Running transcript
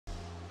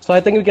So I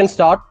think we can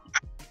start.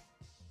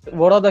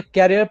 What are the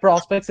career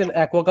prospects in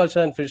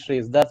aquaculture and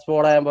fisheries? That's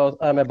what I'm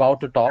about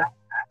to talk.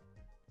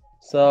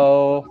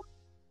 So,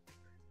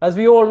 as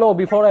we all know,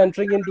 before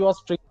entering into a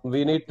stream,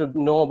 we need to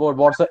know about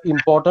what's the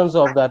importance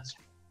of that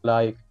stream.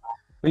 Like,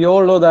 we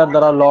all know that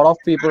there are a lot of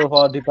people who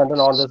are dependent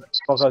on this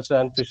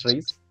aquaculture and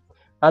fisheries,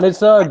 and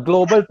it's a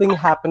global thing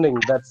happening.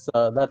 That's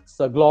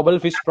global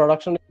fish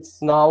production.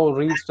 It's now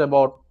reached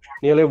about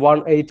nearly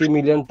 180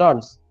 million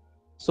tons.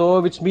 So,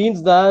 which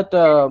means that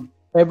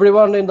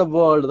everyone in the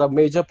world, the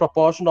major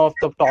proportion of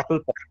the total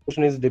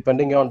population is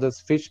depending on this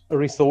fish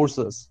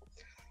resources.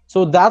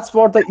 So that's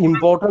what the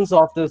importance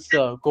of this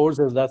course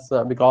is. That's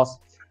because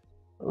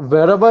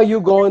wherever you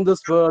go in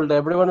this world,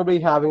 everyone will be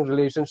having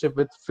relationship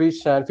with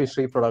fish and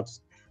fishery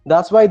products.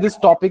 That's why this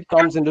topic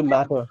comes into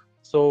matter.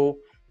 So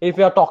if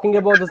we are talking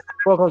about this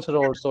aquaculture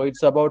also,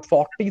 it's about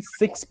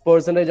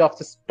 46% of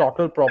this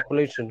total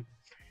population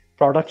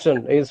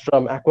production is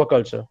from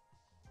aquaculture.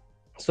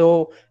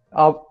 So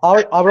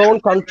our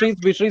own country's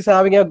fisheries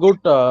having a good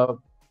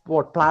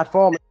what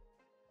platform,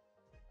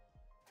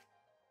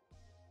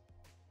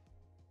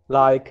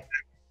 like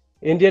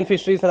Indian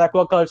fisheries and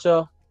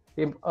aquaculture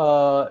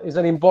is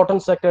an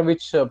important sector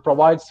which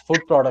provides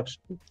food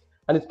production,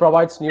 and it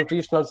provides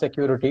nutritional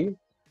security.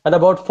 And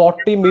about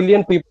 40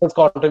 million people is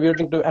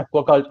contributing to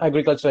aquaculture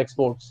agriculture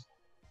exports.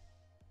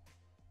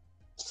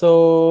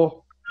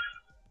 So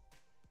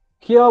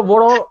here,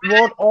 what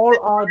all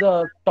are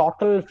the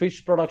total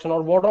fish production,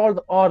 or what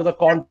all are the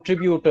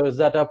contributors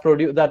that are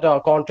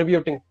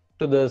contributing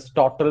to this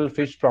total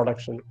fish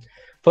production?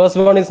 First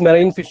one is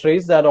marine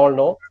fisheries, that all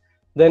know.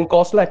 Then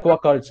coastal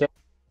aquaculture.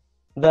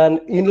 Then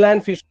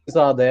inland fisheries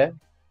are there.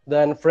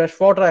 Then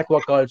freshwater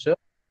aquaculture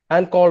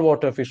and cold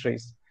water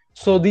fisheries.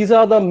 So these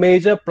are the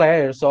major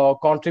players or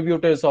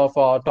contributors of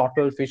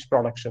total fish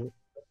production.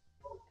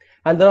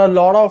 And there are a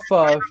lot of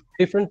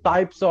different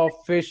types of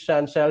fish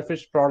and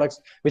shellfish products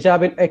which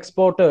have been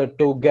exported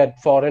to get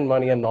foreign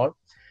money and all.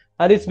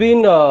 And it's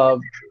been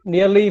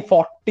nearly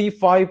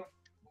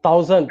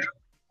 45,000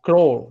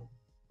 crore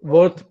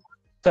worth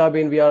have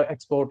been we are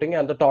exporting,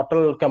 and the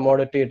total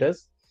commodity it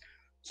is.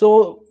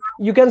 So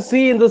you can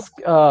see in this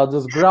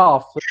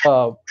graph,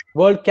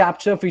 world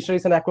capture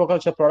fisheries and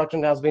aquaculture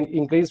production has been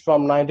increased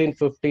from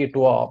 1950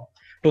 to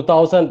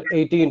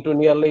 2018 to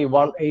nearly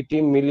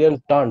 180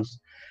 million tons.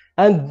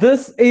 And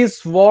this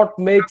is what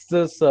makes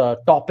this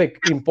topic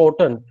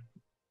important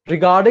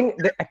regarding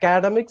the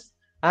academics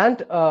and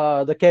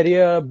the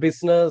career,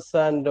 business,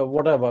 and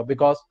whatever.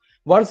 Because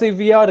once if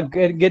we are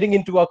getting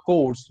into a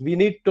course, we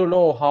need to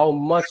know how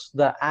much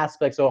the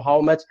aspects or how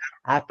much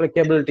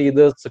applicability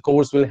this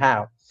course will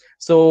have.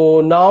 So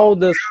now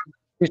this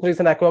fisheries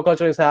and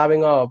aquaculture is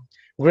having a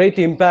great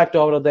impact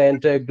over the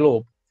entire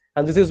globe,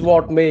 and this is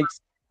what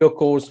makes your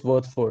course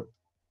worthwhile.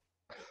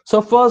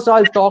 So first,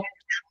 I'll talk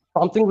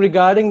something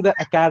regarding the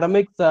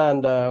academics,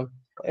 and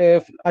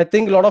if I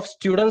think a lot of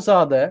students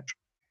are there,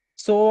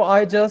 so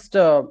I just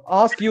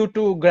ask you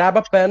to grab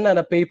a pen and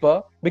a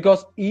paper,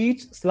 because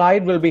each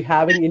slide will be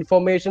having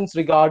informations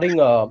regarding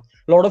a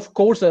lot of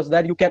courses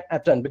that you can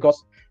attend,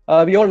 because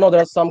we all know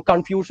there are some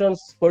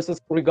confusions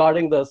versus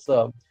regarding this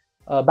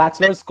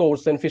bachelor's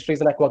course in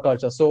fisheries and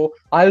aquaculture. So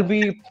I'll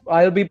be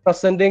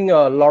presenting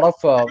a lot of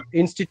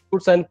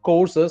institutes and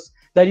courses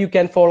that you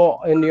can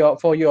follow in your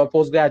for your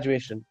post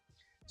graduation.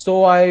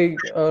 So I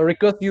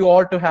request you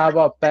all to have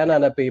a pen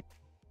and a paper.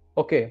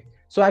 Okay.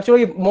 So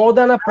actually, more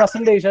than a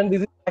presentation,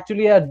 this is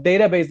actually a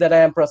database that I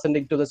am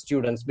presenting to the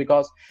students,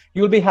 because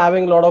you'll be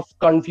having a lot of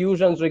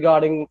confusions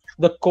regarding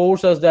the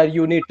courses that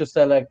you need to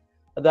select.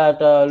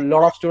 That a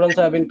lot of students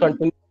have been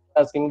continuing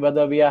asking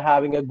whether we are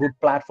having a good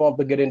platform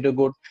to get into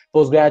good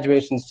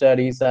post-graduation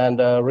studies and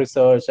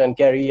research and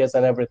careers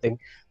and everything.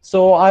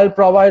 So I'll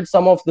provide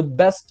some of the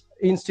best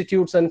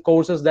institutes and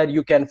courses that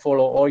you can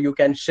follow or you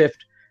can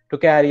shift to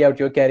carry out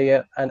your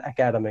career and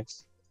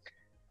academics.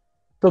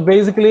 So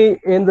basically,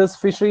 in this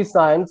fishery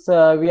science,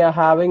 we are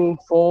having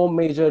four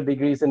major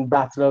degrees in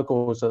bachelor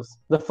courses.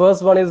 The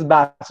first one is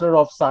Bachelor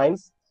of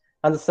Science,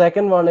 and the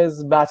second one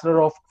is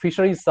Bachelor of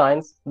Fisheries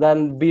Science,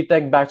 then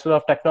BTech, Bachelor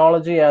of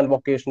Technology, and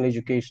Vocational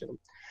Education.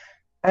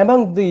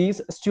 Among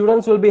these,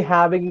 students will be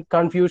having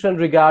confusion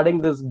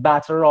regarding this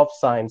Bachelor of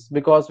Science,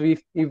 because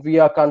if we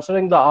are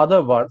considering the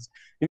other ones,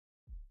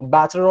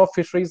 Bachelor of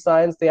Fisheries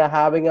Science, they are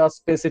having a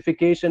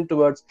specification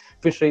towards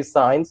fisheries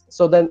science,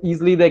 so then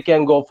easily they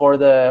can go for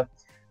the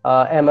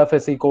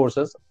MFSC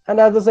courses, and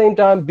at the same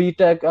time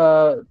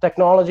BTech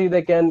technology,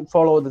 they can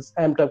follow this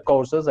MTech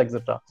courses,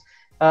 etc.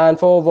 And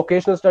for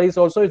vocational studies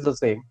also it's the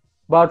same.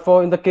 But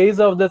for in the case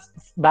of this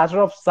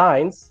Bachelor of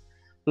Science,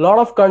 a lot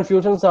of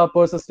confusions are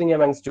persisting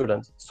among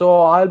students.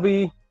 So I'll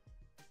be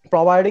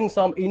providing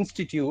some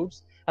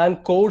institutes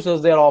and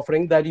courses they're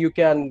offering that you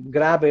can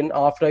grab in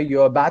after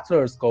your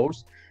bachelor's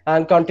course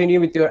and continue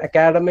with your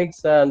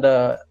academics and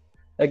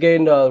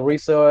again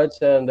research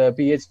and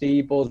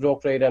PhD,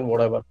 postdoctorate, and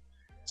whatever.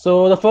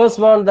 So the first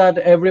one that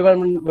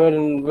everyone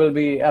will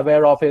be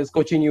aware of is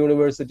Cochin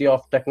University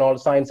of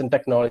Technology, Science and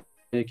Technology,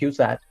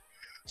 CUSAT.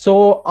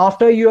 So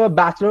after your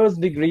bachelor's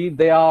degree,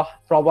 they are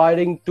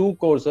providing two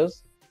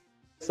courses.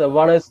 That is,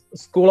 one is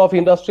School of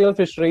Industrial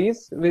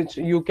Fisheries, which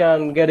you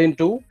can get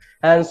into,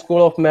 and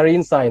School of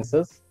Marine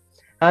Sciences.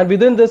 And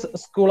within this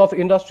School of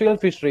Industrial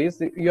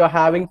Fisheries, you are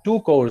having two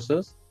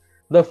courses.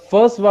 The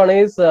first one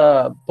is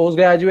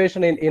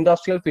post-graduation in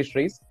Industrial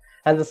Fisheries,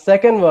 and the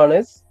second one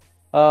is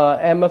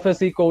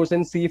MFSC course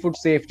in Seafood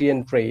Safety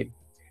and Trade.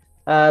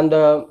 And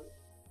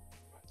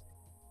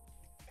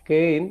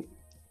again,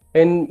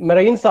 in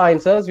marine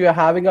sciences, you are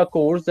having a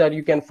course that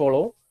you can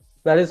follow,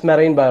 that is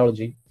marine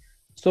biology.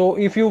 So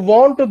if you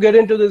want to get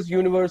into this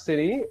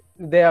university,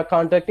 they are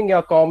conducting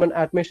a common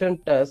admission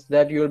test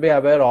that you'll be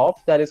aware of,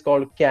 that is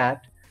called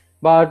CAT.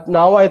 But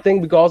now I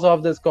think because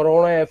of this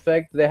corona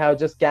effect, they have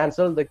just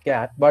canceled the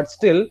CAT. But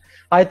still,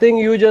 I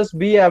think you just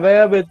be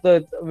aware with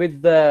the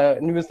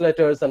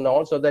newsletters and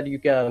all, so that you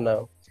can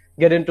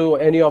get into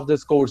any of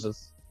these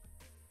courses.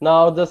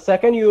 Now, the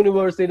second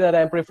university that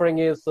I'm preferring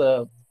is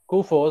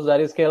KUFOS, that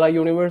is Kerala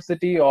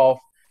University of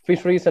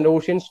Fisheries and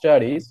Ocean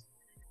Studies.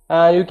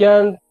 And you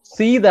can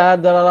see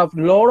that there are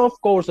a lot of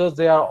courses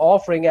they are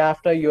offering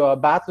after your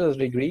bachelor's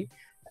degree,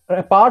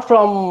 apart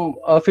from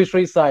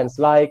fisheries science,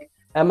 like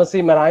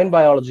MSc Marine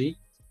Biology,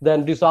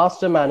 then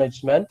Disaster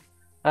Management,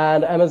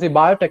 and MSc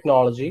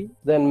Biotechnology,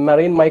 then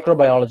Marine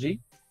Microbiology,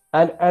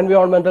 and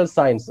Environmental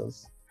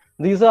Sciences.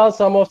 These are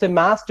some of the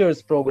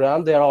master's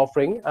program they are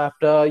offering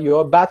after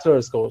your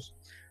bachelor's course.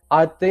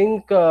 I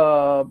think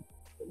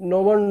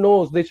no one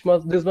knows this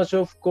much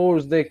of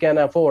course they can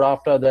afford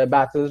after their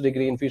bachelor's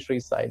degree in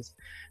fisheries science.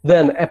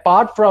 Then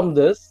apart from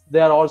this, they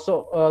are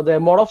also their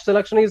mode of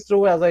selection is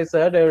through, as I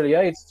said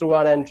earlier, it's through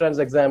an entrance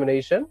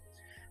examination.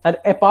 And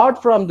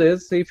apart from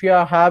this, if you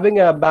are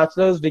having a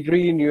bachelor's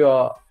degree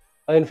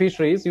in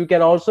fisheries, you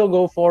can also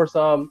go for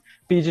some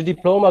PG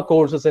diploma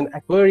courses in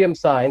aquarium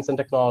science and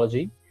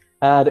technology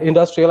and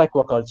industrial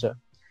aquaculture.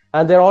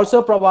 And they're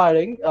also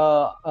providing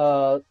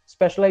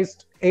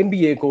specialized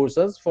MBA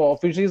courses for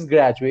fisheries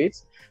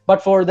graduates.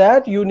 But for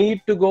that, you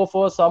need to go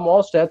for some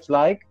more steps,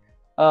 like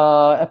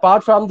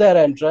apart from their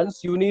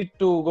entrance, you need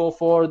to go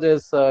for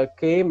this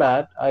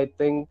KMAT. I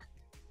think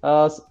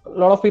a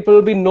lot of people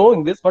will be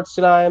knowing this, but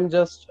still I am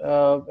just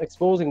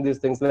exposing these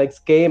things like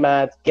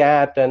KMAT,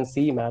 CAT, and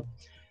CMAT.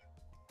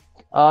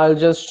 I'll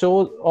just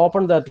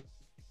open that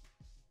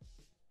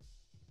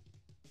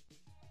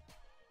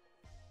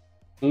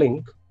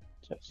link.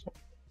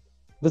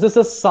 This is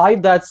a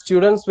site that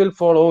students will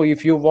follow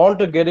if you want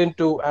to get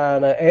into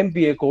an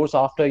MBA course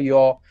after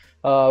your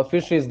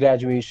fisheries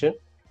graduation.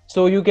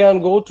 So you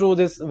can go through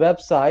this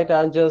website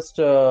and just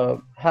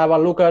have a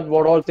look at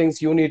what all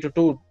things you need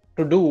to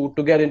do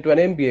to get into an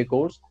MBA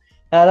course.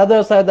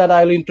 Another site that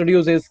I'll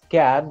introduce is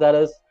CAT.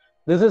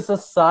 This is a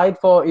site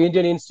for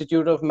Indian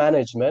Institute of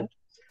Management.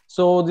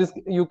 So this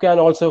you can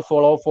also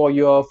follow for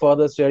your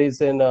further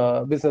studies in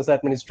business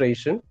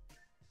administration.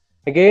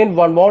 Again,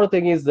 one more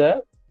thing is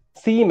the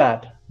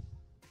CMAT.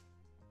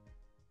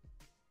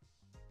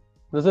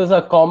 This is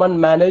a common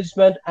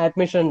management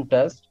admission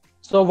test.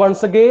 So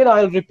once again,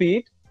 I'll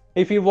repeat,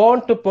 if you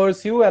want to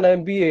pursue an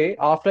MBA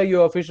after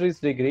your fisheries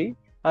degree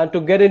and to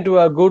get into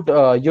a good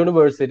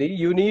university,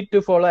 you need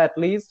to follow at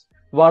least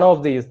one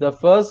of these. The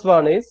first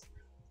one is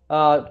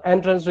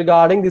entrance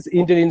regarding this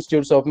Indian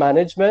Institutes of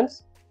Management.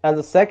 And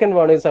the second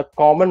one is a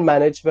common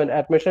management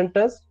admission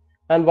test.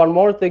 And one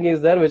more thing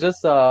is there, which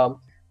is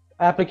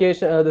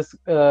application, this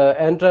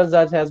entrance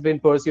that has been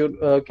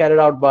carried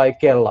out by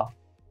Kerala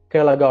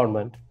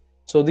government.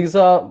 So these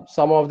are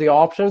some of the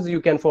options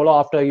you can follow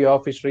after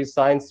your fisheries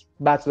science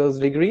bachelor's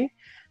degree.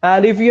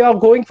 And if you are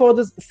going for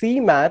this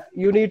CMAT,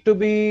 you need to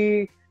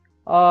be,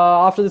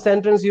 after this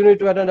entrance, you need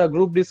to attend a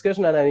group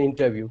discussion and an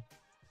interview.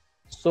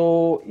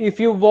 So if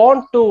you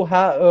want to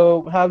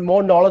have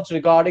more knowledge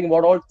regarding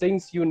what all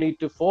things you need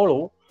to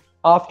follow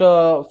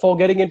for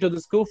getting into the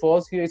school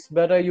force, it's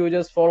better you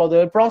just follow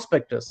the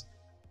prospectus.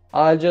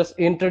 I'll just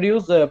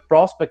introduce the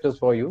prospectus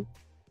for you.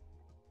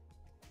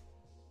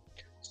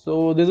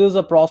 So this is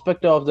a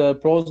prospectus of the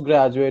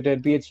postgraduate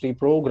PhD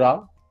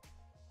program.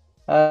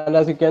 And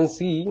as you can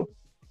see,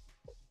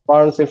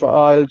 once if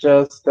I'll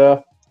just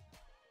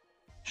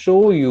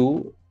show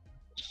you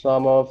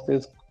some of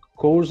these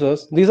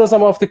courses. These are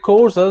some of the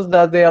courses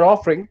that they are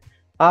offering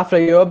after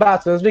your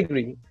bachelor's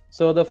degree.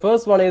 So the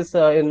first one is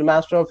in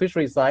Master of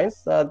Fisheries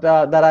Science that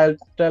I'll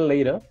tell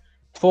later.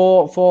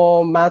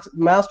 For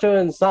Master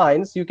in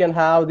Science, you can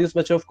have this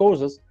much of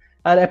courses.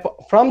 And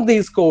from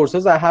these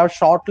courses, I have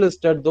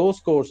shortlisted those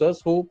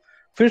courses who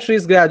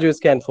fisheries graduates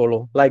can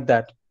follow, like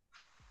that.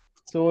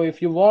 So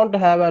if you want to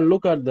have a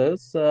look at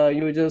this,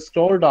 you just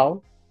scroll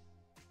down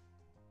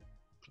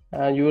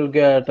and you will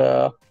get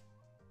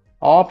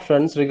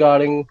options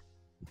regarding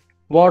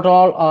what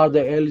all are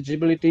the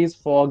eligibilities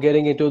for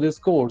getting into this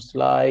course.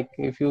 Like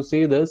if you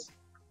see this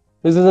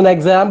is an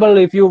example.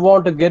 If you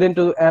want to get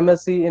into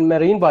MSc in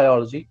marine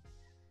biology,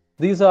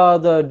 these are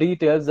the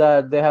details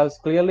that they have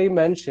clearly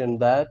mentioned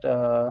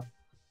that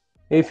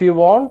if you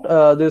want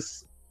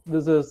this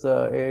is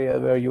the area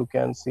where you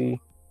can see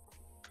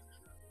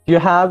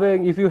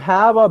If you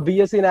have a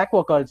BSc in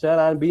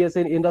aquaculture and BSc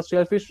in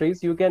industrial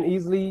fisheries, you can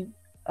easily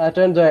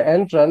attend the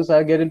entrance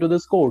and get into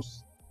this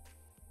course.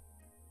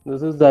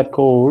 This is that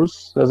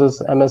course. This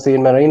is MSc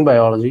in marine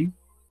biology.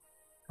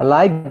 And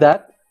like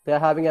that, they are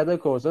having other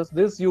courses.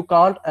 This you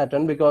can't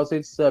attend because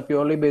it's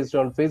purely based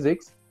on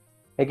physics.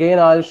 Again,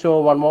 I'll show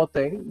one more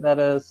thing, that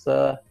is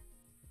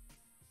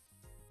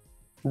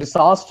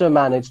disaster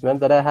management,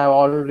 that I have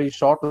already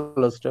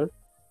shortlisted.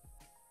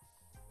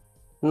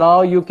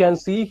 Now you can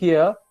see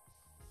here,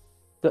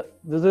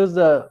 this is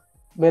the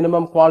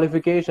minimum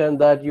qualification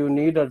that you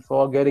needed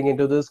for getting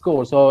into this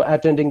course or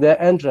attending their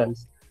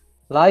entrance.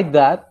 Like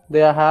that,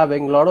 they are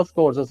having a lot of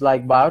courses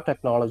like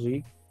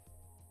biotechnology,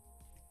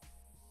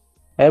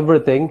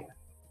 everything.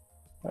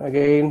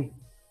 Again,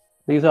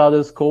 these are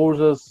these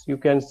courses you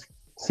can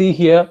see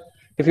here.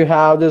 If you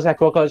have this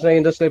aquaculture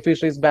industrial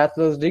fisheries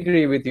bachelor's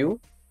degree with you,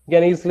 you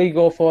can easily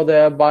go for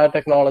the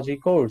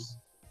biotechnology course.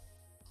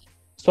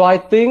 So I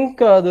think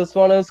this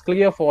one is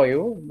clear for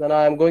you. Then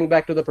I'm going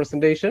back to the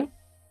presentation.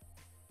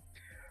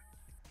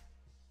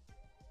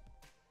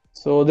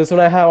 So this one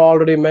I have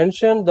already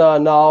mentioned.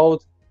 Now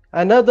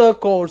another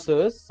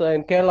courses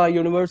in Kerala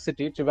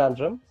University,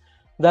 Trivandrum,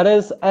 that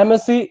is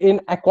MSc in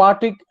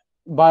aquatic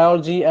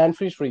biology and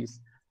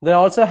fisheries. They're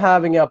also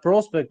having a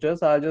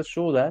prospectus. I'll just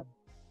show that.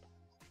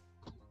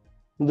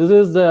 This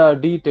is the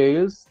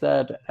details,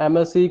 that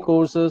MSc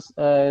courses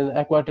in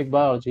aquatic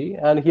biology,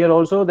 and here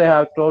also they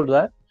have told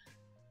that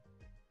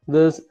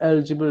this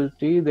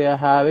eligibility, they are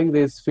having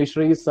this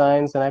fisheries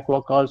science and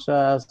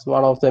aquaculture as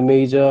one of the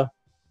major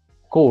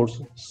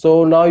course.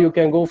 So now you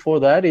can go for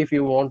that if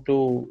you want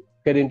to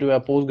get into a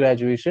post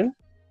graduation.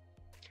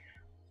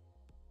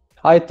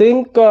 I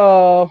think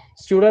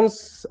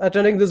students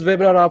attending this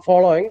webinar are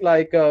following,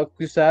 like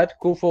QSAT,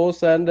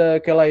 KUFOS, and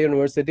Kerala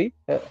University.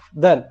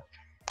 Then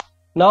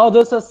now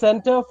there's a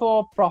Center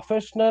for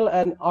Professional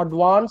and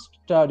Advanced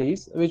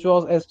Studies, which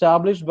was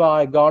established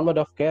by Government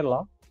of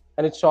Kerala,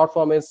 and its short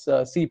form is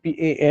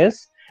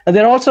CPAS. And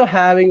they're also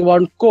having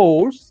one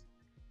course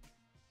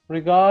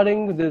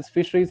regarding this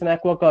fisheries and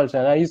aquaculture.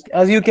 And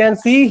as you can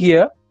see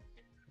here,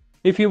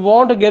 if you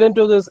want to get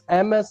into this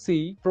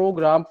MSc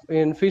program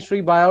in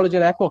fishery biology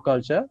and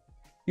aquaculture,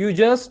 you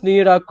just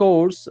need a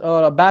course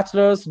or a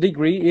bachelor's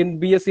degree in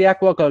BSc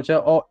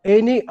aquaculture or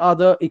any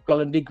other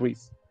equivalent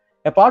degrees.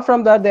 Apart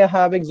from that, they're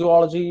having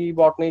zoology,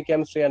 botany,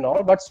 chemistry, and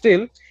all. But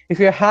still, if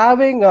you're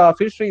having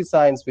fisheries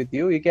science with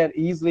you, you can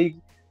easily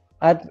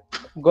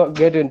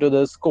get into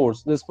this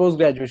course, this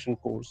post-graduation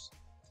course.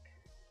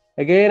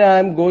 Again,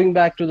 I'm going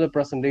back to the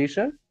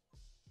presentation.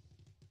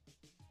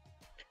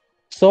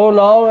 So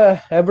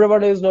now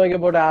everybody is knowing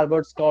about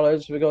Albert's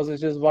College because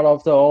it is one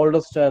of the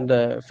oldest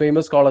and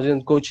famous colleges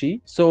in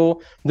Kochi.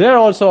 So they're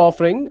also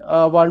offering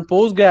one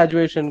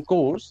post-graduation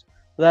course,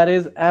 that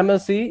is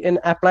MSc in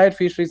Applied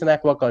Fisheries and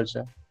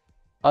Aquaculture.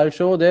 I'll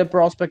show their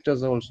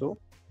prospectus also.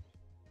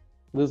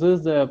 This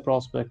is their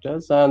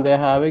prospectus, and they're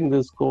having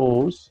this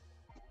course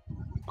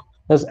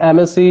as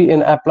MSc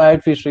in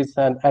Applied Fisheries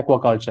and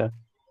Aquaculture.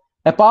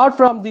 Apart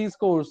from these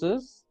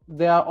courses,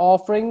 they are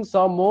offering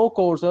some more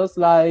courses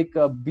like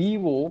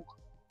BVOC.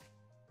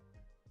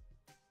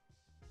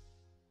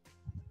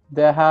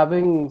 They're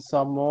having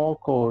some more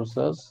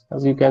courses,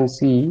 as you can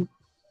see.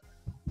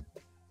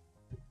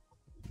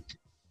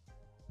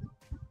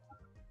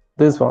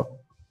 This one.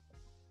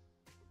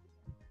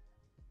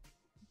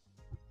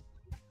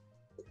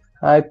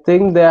 I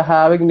think they're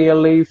having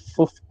nearly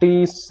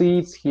 50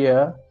 seats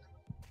here.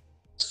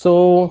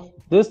 So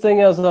this thing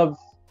is the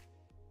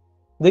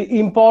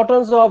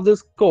importance of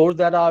this course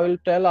that I will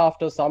tell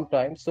after some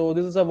time. So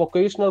this is a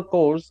vocational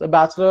course, a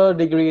bachelor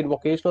degree in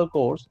vocational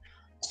course.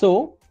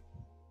 So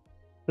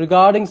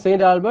regarding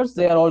St. Albert's,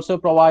 they are also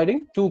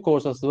providing two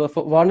courses.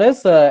 One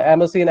is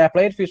MSc in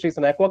Applied Fisheries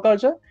and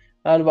Aquaculture,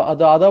 and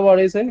the other one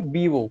is in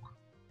BVOC.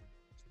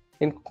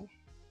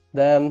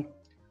 Then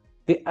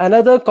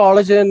another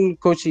college in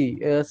Kochi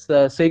is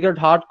Sacred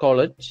Heart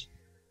College.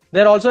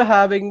 They're also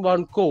having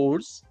one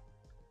course,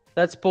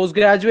 that's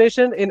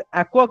post-graduation in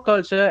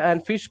aquaculture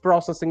and fish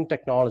processing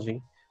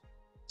technology.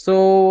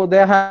 So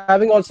they're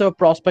having also a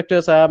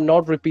prospectus. I am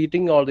not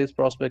repeating all these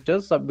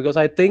prospectus because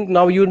I think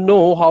now you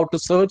know how to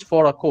search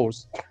for a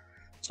course.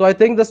 So I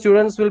think the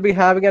students will be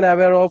having an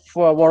aware of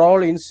what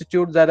all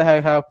institutes that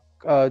I have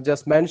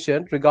just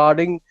mentioned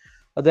regarding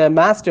their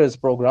master's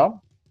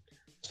program.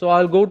 So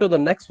I'll go to the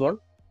next one.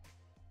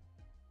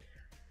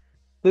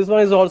 This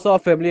one is also a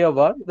familiar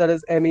one, that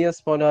is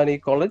MES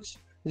Ponani College,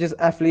 which is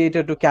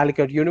affiliated to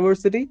Calicut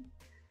University.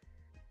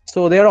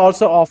 So they are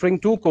also offering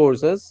two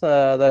courses,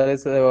 that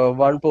is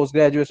one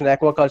post-graduation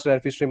aquaculture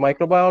and fishery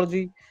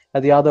microbiology,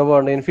 and the other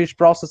one in fish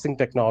processing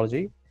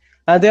technology.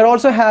 And they're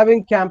also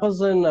having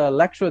campus in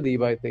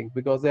Lakshadweep, I think,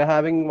 because they're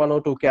having one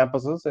or two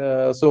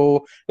campuses.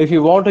 So if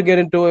you want to get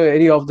into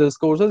any of these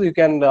courses, you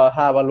can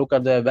have a look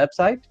at their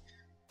website.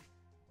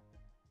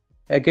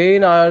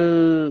 Again,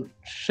 I'll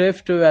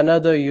shift to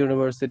another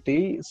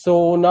university.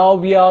 So now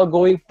we are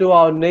going to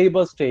our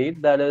neighbor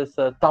state, that is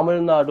Tamil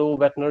Nadu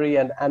Veterinary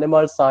and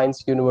Animal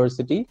Science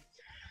University.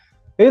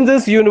 In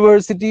this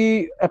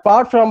university,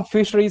 apart from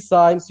fisheries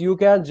science, you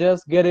can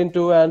just get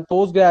into an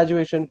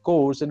post-graduation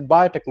course in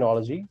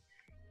biotechnology.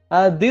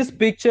 And this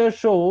picture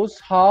shows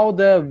how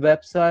the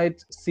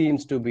website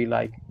seems to be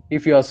like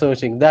if you are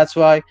searching. That's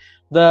why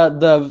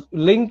the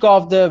link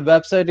of the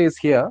website is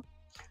here.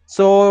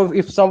 So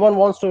if someone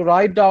wants to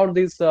write down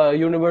these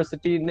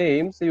university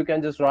names, you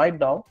can just write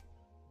down.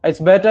 It's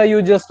better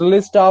you just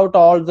list out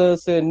all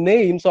the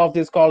names of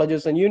these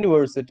colleges and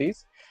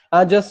universities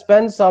and just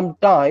spend some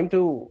time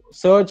to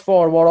search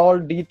for what all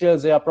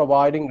details they are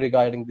providing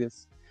regarding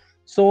this.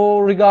 So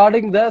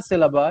regarding the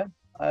syllabi,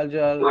 I'll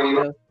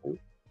just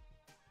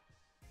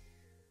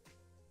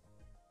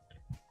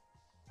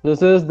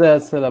this is the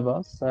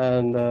syllabus,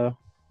 and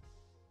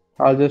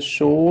I'll just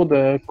show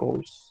the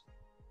course.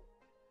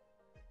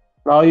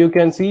 Now you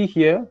can see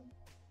here,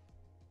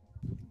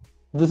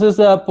 this is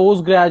a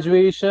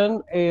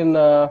post-graduation in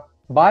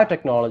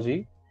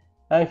biotechnology.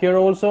 And here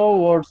also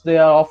what they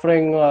are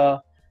offering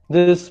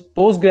this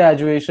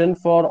post-graduation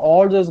for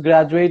all those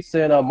graduates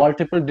in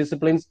multiple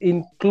disciplines,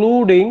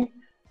 including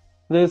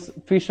this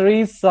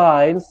fisheries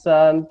science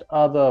and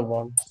other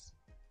ones.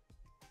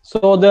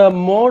 So the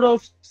mode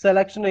of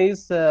selection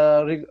is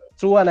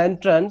through an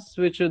entrance,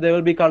 which they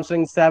will be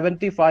considering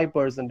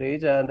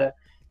 75%, and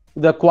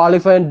the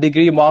qualifying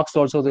degree marks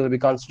also they will be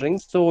considering.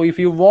 So if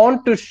you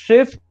want to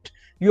shift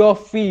your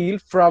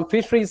field from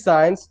fisheries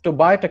science to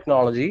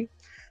biotechnology,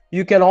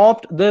 you can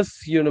opt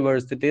this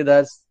university,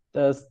 that's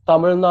the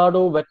Tamil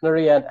Nadu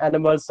Veterinary and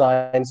Animal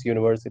Science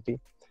University.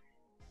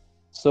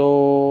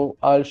 So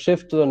I'll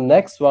shift to the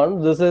next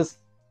one. This is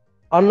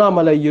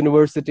Annamalai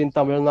University in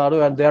Tamil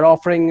Nadu, and they're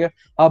offering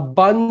a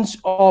bunch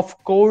of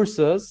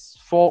courses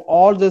for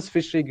all these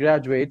fishery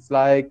graduates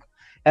like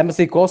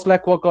MSc Coastal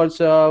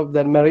Aquaculture,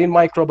 then Marine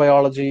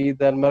Microbiology,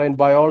 then Marine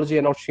Biology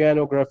and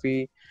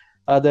Oceanography,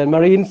 then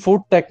Marine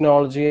Food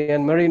Technology,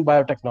 and Marine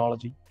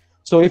Biotechnology.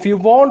 So if you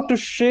want to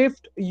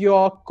shift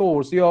your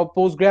course, your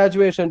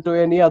post-graduation to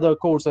any other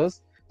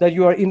courses that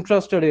you are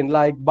interested in,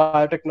 like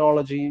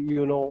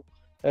biotechnology,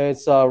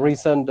 it's a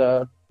recent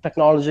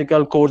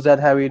technological course that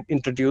have been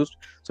introduced.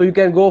 So you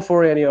can go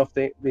for any of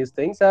these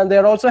things. And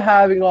they're also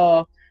having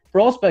a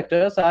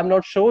prospectus. I'm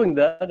not showing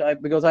that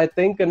because I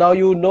think now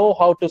you know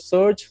how to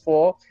search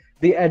for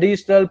the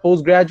additional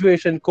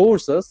post-graduation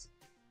courses.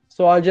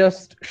 So I'll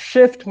just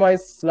shift my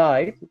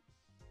slide.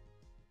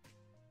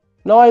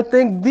 Now, I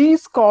think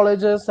these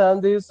colleges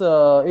and these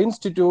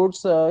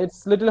institutes,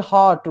 it's a little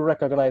hard to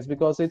recognize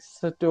because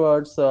it's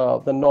towards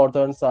the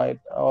northern side,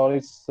 or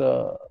it's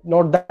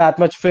not that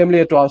much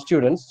familiar to our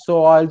students.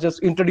 So I'll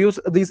just introduce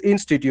these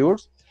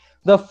institutes.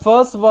 The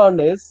first one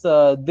is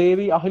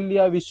Devi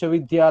Ahilya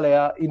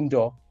Vishwavidyalaya,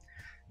 Indore.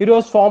 It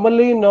was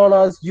formerly known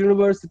as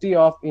University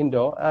of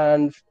Indore,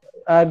 and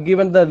I've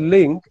given the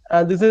link,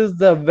 and this is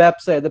the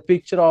website, the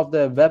picture of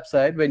the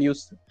website when you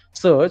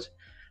search.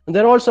 And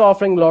they're also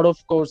offering a lot of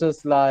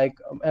courses like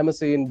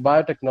MSc in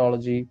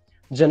biotechnology,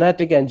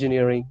 genetic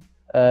engineering,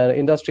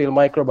 industrial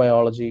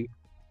microbiology,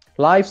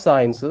 life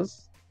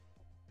sciences.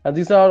 And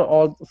these are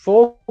all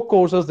 4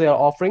 courses they are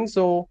offering.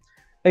 So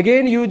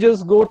again, you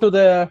just go to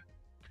the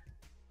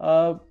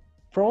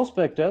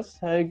prospectus,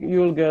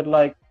 you'll get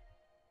like,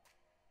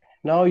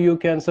 now you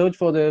can search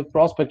for the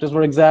prospectus.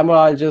 For example,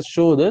 I'll just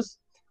show this.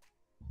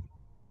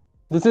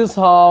 This is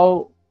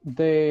how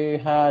they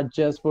had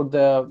just put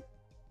the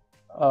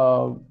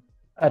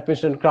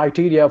admission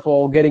criteria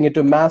for getting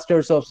into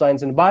Masters of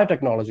Science in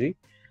Biotechnology.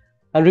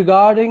 And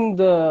regarding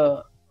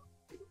the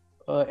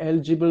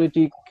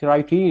eligibility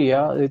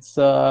criteria, it's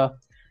a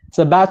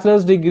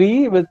bachelor's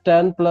degree with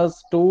 10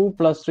 plus 2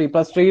 plus 3.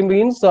 Plus 3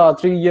 means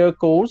 3-year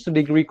course,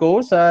 degree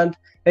course. And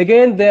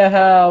again, they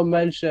have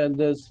mentioned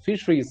this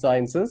fisheries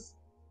sciences.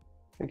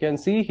 You can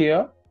see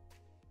here,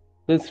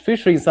 this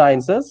fisheries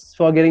sciences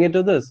for getting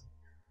into this.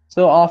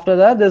 So after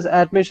that, this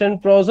admission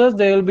process,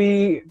 they will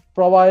be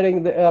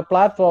providing the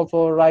platform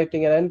for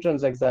writing an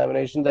entrance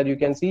examination that you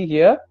can see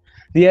here.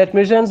 The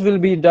admissions will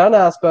be done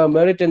as per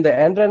merit in the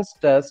entrance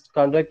test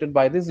conducted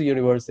by this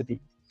university.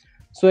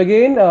 So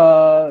again,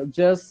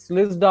 just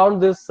list down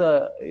this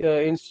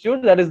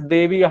institute, that is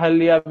Devi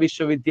Ahilya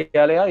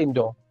Vishwavidyalaya,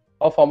 Indore,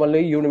 or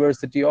formerly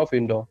University of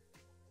Indore.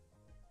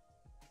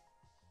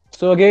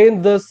 So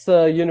again, this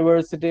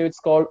university, it's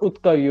called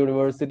Utkal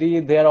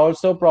University. They are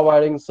also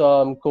providing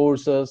some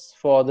courses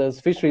for this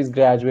fisheries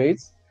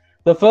graduates.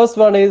 The first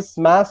one is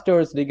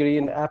master's degree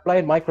in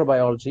applied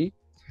microbiology.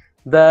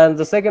 Then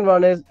the second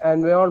one is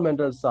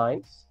environmental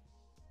science.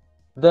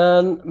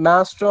 Then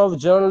master of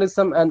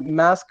journalism and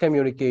mass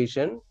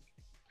communication.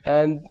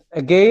 And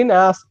again,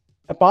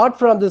 apart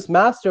from this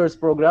master's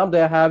program,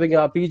 they are having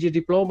a PG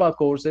diploma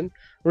course in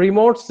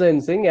remote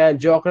sensing and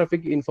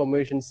geographic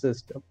information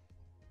system.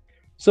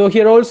 So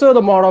here also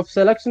the mode of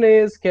selection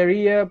is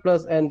career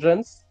plus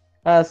entrance,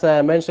 as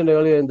I mentioned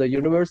earlier in the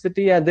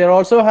university, and they're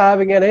also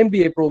having an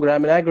MBA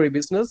program in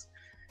agribusiness.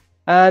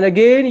 And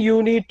again,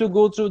 you need to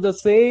go through the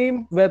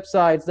same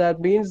websites. That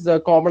means the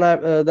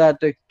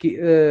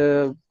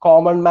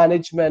common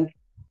management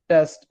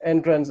test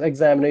entrance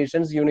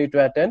examinations you need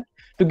to attend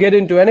to get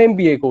into an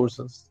MBA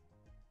courses.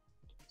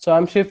 So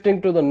I'm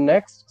shifting to the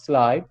next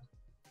slide.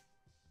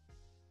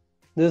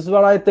 This is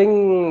what I think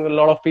a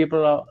lot of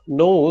people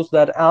knows,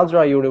 that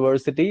Andhra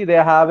University,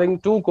 they're having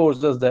two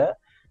courses there.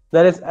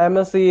 There is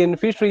MSc in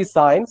Fisheries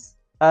Science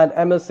and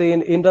MSc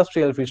in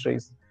Industrial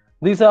Fisheries.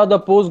 These are the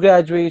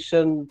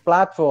post-graduation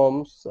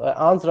platforms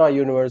Andhra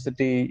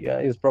University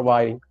is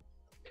providing.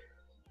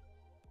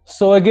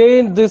 So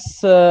again,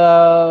 this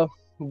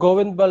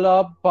Govind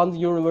Ballabh Pant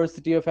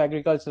University of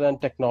Agriculture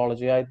and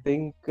Technology, I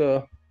think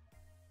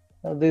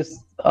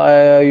this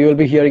you will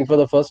be hearing for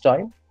the first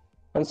time,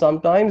 and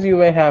sometimes you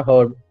may have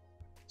heard.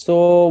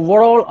 So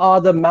what all are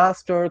the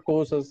master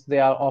courses they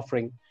are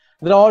offering?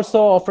 They're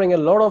also offering a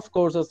lot of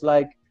courses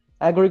like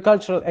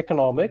agricultural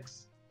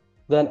economics,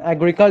 then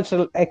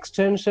agricultural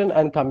extension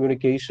and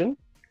communication,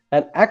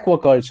 and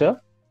aquaculture,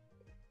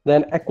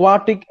 then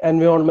aquatic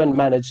environment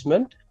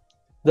management,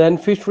 then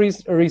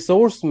fisheries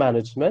resource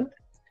management,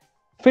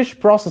 fish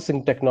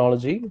processing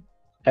technology,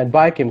 and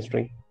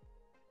biochemistry,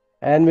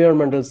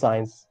 environmental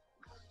science.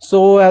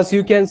 So as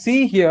you can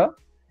see here,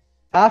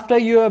 after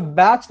your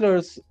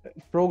bachelor's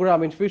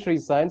program in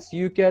fisheries science,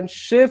 you can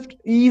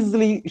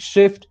easily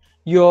shift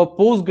your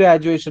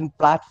post-graduation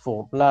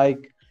platform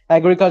like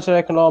agriculture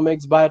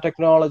economics,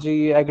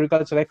 biotechnology,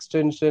 agriculture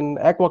extension,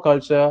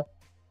 aquaculture,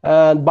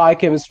 and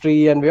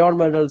biochemistry,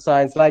 environmental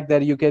science. Like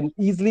that, you can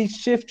easily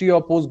shift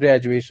your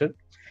post-graduation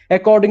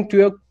according to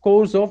your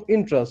course of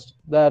interest,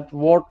 that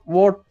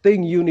what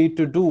thing you need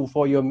to do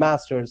for your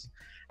master's,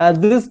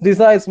 and this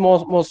decides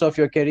most of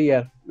your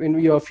career in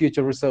your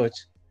future research.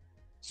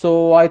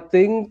 So I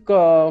think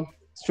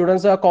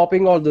students are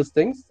copying all these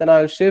things. Then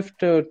I'll shift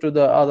to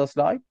the other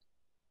slide.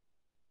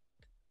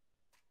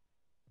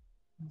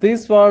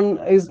 This one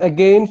is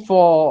again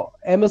for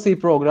MSc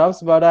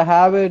programs, but I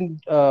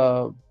haven't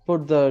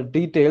put the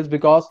details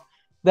because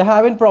they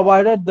haven't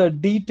provided the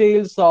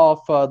details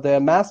of their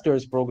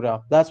master's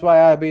program. That's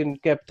why I've been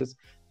kept this.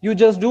 You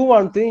just do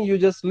one thing, you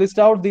just list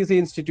out these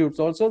institutes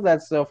also.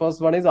 That's the first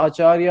one is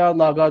Acharya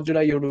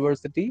Nagarjuna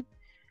University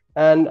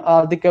and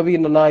Adikavi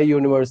Nanai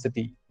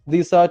University.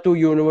 These are two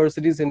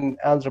universities in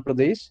Andhra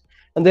Pradesh,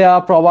 and they are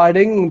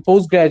providing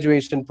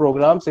post-graduation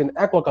programs in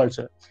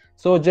aquaculture.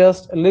 So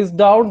just list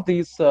down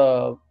these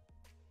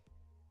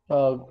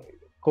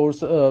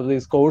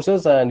these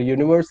courses and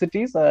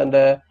universities,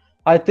 and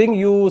I think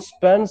you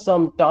spend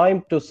some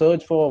time to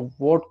search for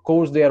what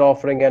course they are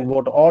offering and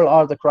what all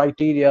are the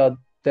criteria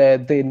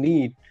that they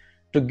need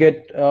to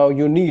get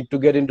you need to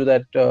get into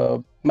that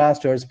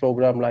master's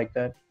program like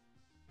that.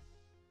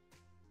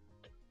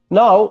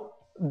 Now,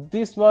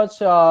 this much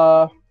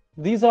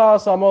these are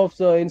some of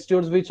the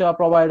institutes which are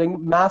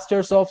providing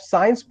Masters of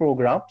Science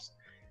programs.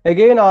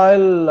 Again,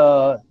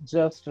 I'll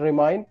just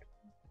remind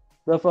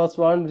the first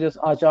one, just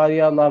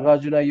Acharya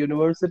Nagarjuna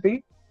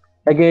University,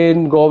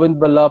 again Govind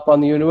Ballabh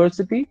Pant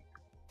University,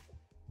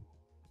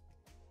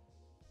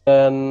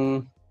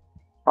 and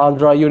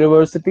Andhra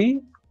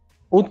University,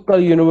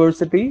 Utkal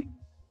University,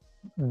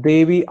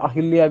 Devi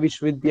Ahilya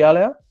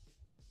Vishwavidyalaya,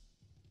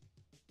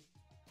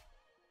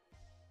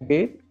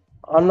 again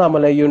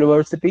Annamalai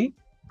University,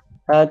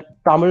 and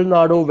Tamil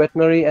Nadu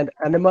Veterinary and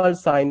Animal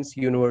Science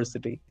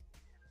University.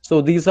 So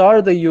these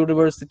are the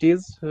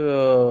universities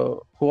who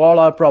all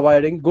are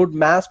providing good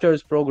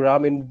master's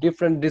program in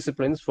different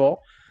disciplines for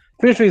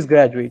fisheries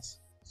graduates.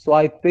 So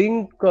I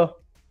think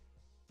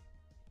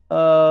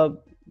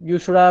you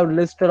should have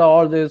listed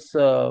all these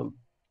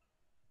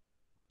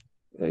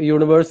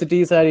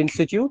universities and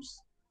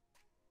institutes.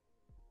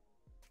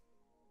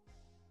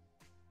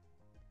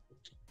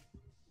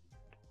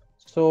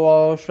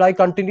 So should I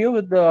continue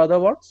with the other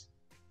ones?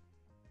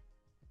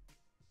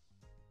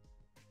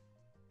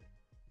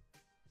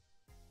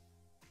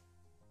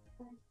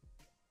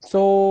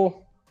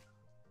 So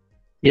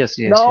yes,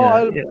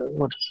 now yeah.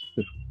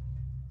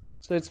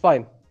 So it's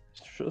fine.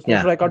 So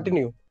yeah. Should I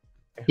continue?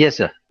 Yes,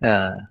 sir.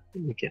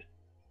 Okay.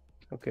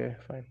 Okay,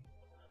 fine.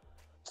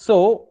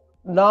 So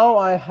now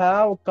I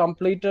have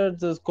completed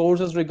the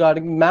courses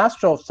regarding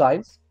Master of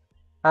Science,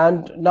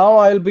 and now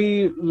I'll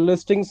be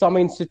listing some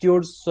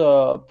institutes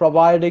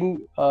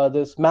providing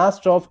this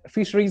Master of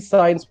Fisheries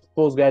Science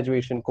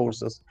post-graduation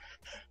courses.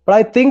 But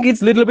I think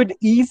it's a little bit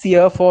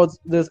easier for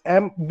this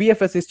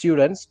BFSC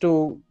students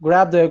to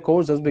grab their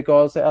courses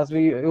because, as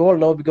we all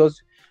know,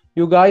 because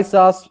you guys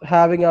are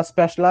having a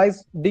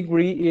specialized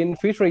degree in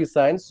fisheries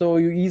science, so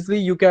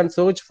you can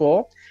search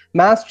for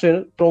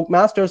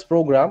master's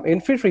program in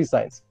fisheries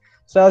science.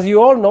 So as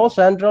you all know,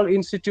 Central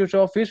Institute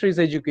of Fisheries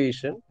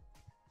Education,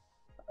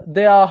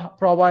 they are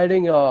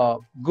providing a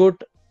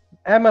good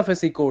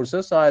MFSC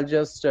courses. I'll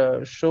just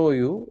show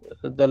you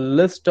the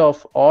list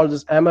of all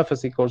these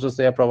MFSC courses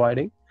they are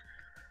providing.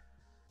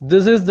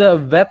 This is the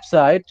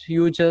website.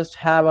 You just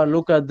have a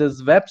look at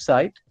this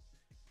website,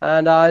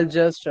 and I'll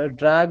just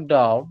drag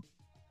down.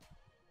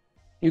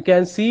 You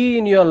can see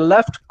in your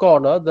left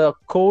corner the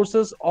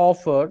courses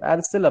offered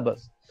and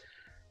syllabus.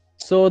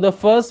 So the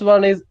first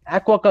one is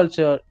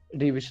aquaculture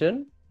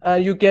division,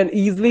 and you can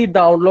easily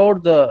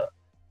download the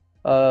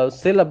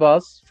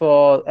syllabus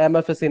for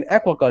MFSC in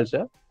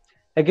aquaculture.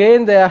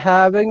 Again, they are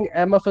having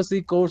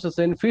MFSC courses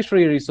in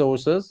fishery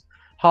resources,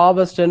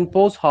 harvest and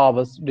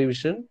post-harvest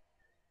division.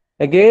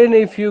 Again,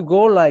 if you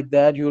go like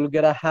that, you'll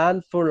get a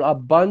handful, a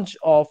bunch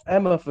of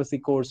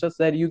MFSC courses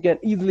that you can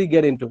easily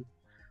get into.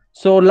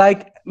 So,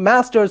 like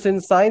masters in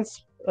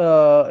science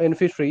in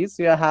fisheries,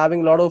 you are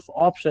having a lot of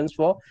options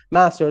for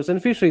masters in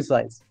fisheries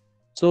science.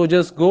 So,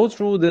 just go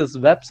through this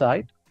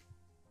website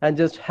and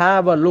just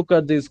have a look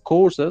at these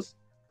courses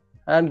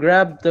and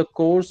grab the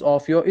course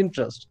of your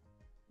interest.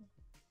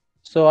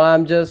 So,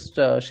 I'm just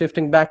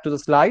shifting back to the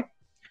slide.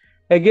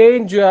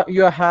 Again,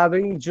 you are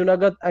having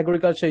Junagadh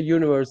Agriculture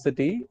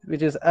University,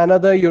 which is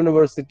another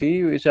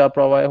university which are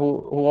provide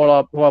who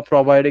are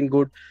providing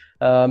good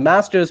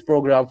master's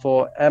program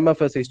for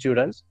MFSC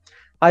students.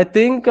 I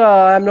think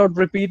I'm not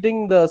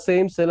repeating the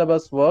same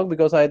syllabus work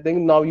because I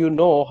think now you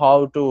know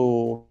how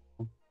to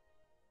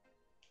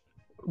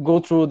go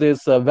through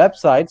this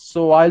website.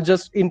 So I'll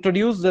just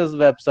introduce this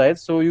website.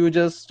 So you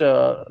just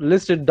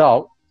list it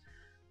down.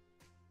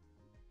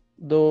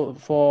 Though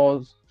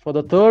for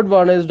the third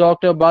one is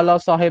Dr. Bala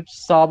Sahib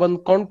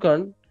Sawant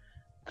Konkan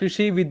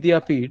Krishi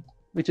Vidyapeeth,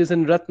 which is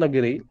in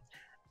Ratnagiri.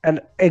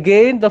 And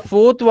again, the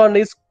fourth one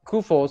is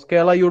KUFOS,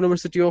 Kerala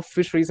University of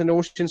Fisheries and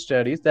Ocean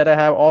Studies, that I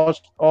have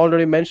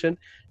already mentioned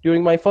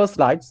during my first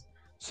slides.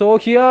 So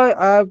here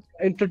I've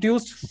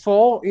introduced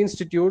four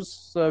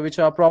institutes which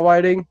are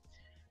providing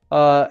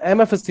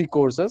MFSC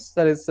courses.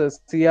 That is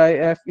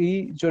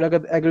CIFE,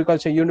 Junagadh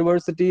Agriculture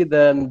University,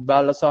 then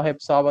Bala Sahib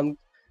Sawant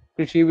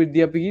Krishi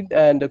Vidyapeeth,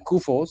 and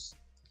KUFOS.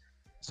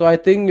 So I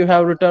think you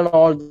have written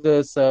all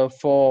this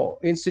for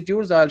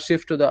institutes. I'll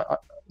shift to the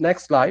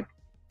next slide.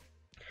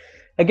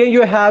 Again,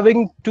 you're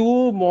having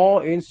two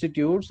more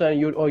institutes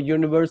or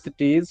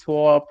universities who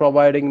are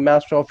providing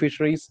Master of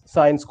Fisheries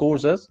Science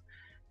courses.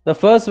 The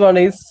first one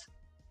is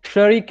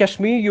Shari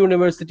Kashmir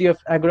University of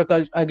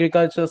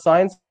Agriculture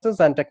Sciences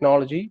and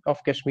Technology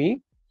of Kashmir.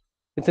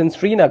 It's in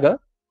Srinagar.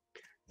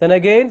 Then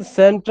again,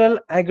 Central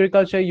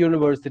Agriculture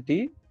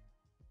University.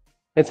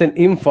 It's in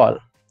Imphal.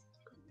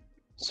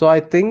 So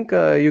I think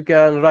you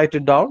can write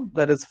it down.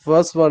 That is,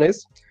 first one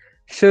is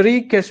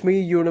Shari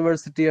Kashmir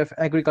University of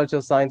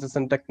Agriculture Sciences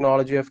and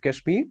Technology of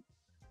Kashmir.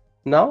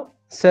 Now,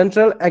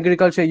 Central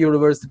Agriculture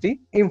University,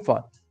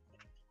 Imphal.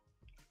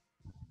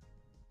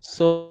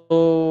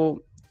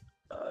 So,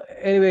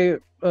 anyway,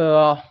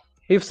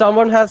 if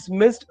someone has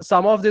missed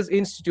some of these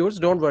institutes,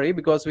 don't worry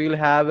because we'll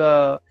have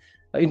a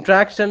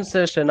interaction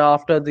session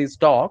after this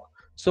talk.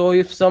 So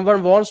if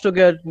someone wants to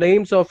get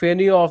names of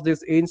any of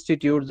these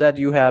institutes that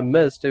you have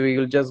missed, we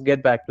will just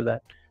get back to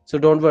that. So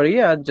don't worry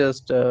and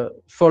just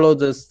follow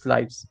the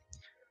slides.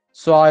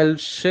 So I'll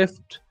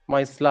shift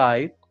my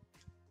slide.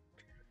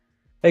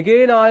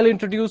 Again, I'll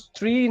introduce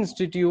three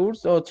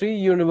institutes or three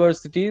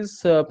universities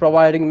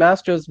providing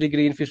master's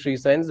degree in fishery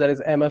science, that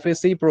is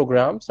MFSC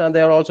programs, and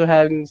they are also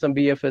having some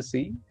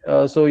BFSC.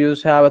 So you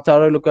have a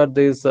thorough look at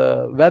these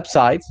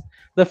websites.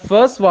 The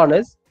first one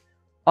is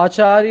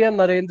Acharya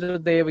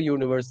Narendra Dev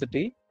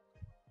University,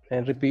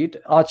 and repeat,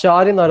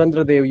 Acharya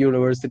Narendra Dev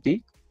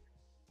University.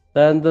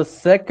 Then the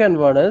second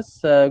one is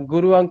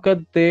Guru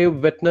Angad Dev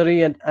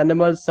Veterinary and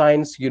Animal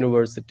Science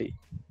University.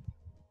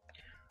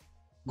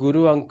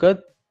 Guru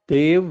Angad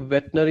Dev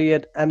Veterinary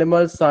and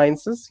Animal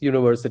Sciences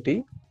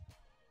University.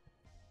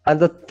 And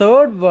the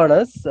third one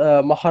is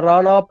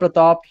Maharana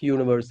Pratap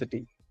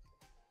University.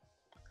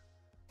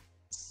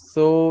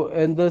 So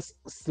in this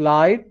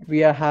slide,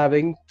 we are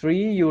having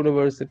three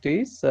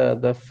universities.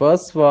 The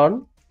first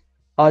one,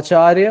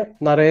 Acharya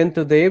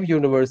Narendra Dev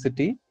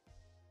University.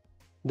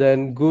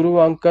 Then Guru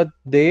Angad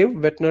Dev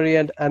Veterinary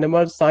and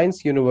Animal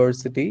Science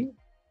University.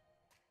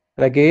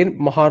 And again,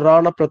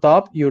 Maharana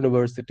Pratap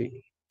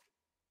University.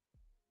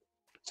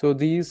 So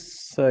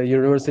these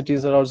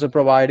universities are also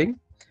providing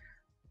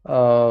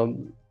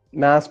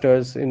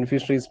masters in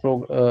fisheries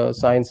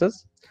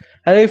sciences.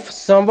 And if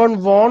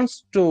someone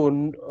wants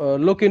to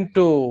look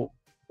into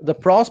the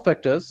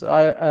prospectus,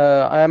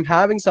 I am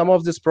having some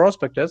of this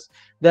prospectus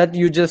that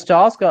you just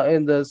ask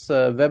in this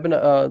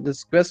webinar,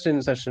 this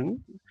question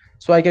session.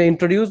 So I can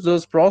introduce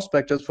those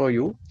prospectus for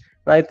you.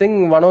 I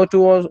think one or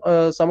two,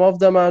 some of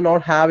them are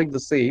not having the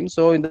same.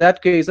 So in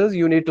that cases,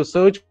 you need to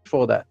search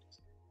for that.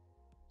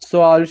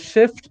 So I'll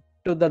shift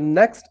to the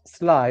next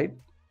slide.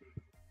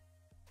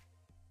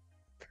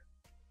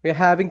 We're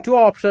having two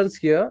options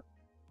here.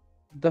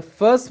 The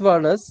first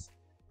one is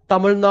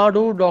Tamil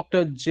Nadu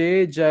Dr.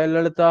 J.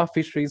 Jayalalitha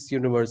Fisheries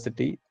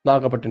University,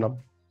 Nagapattinam.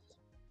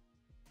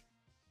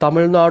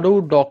 Tamil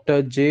Nadu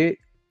Dr. J.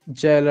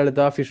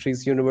 Jayalalitha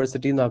Fisheries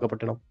University,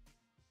 Nagapattinam.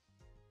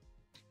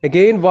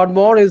 Again, one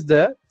more is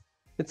there.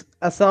 It's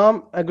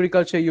Assam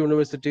Agriculture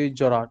University,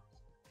 Jorhat.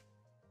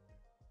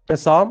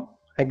 Assam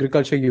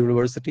Agriculture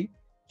University,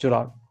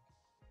 Jorhat.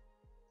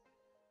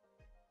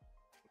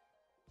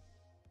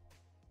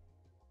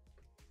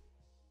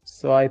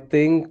 So I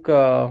think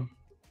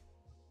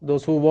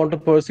those who want to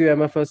pursue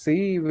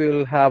MFSC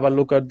will have a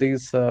look at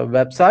these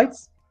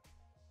websites.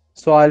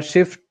 So I'll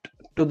shift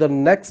to the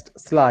next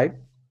slide.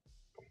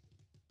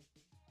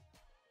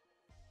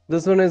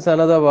 This one is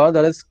another one,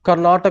 that is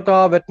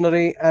Karnataka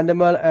Veterinary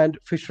Animal and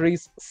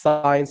Fisheries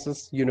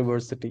Sciences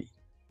University.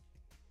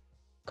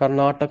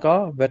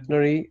 Karnataka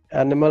Veterinary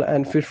Animal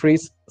and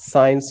Fisheries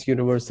Science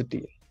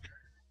University.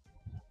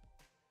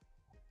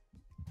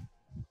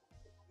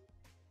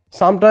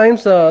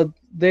 Sometimes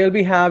they'll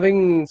be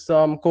having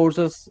some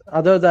courses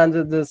other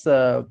than this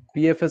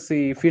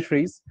BFSC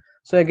fisheries.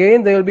 So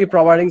again, they will be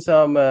providing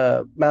some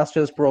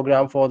master's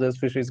program for this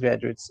fisheries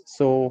graduates.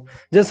 So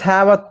just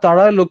have a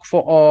thorough look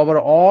for over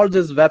all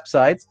these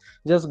websites.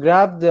 Just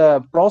grab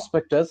the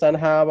prospectus and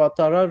have a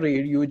thorough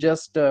read. You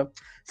just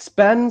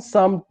spend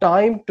some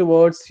time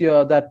towards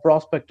that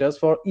prospectus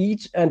for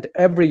each and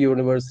every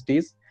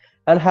universities,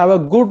 and have a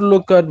good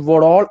look at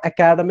what all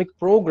academic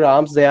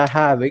programs they are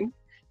having,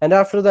 and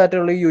after that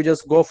only you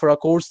just go for a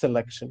course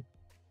selection.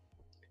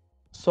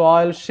 So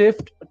I'll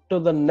shift to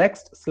the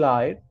next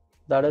slide,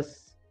 that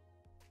is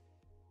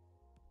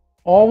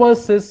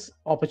overseas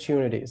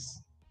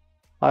opportunities.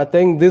 I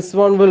think this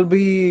one will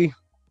be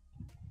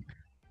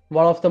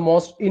one of the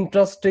most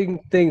interesting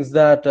things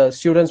that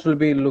students will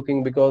be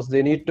looking, because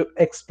they need to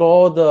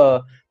explore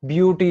the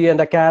beauty and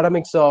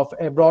academics of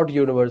abroad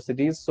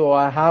universities. So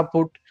I have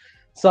put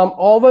some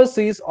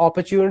overseas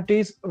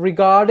opportunities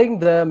regarding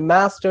the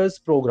master's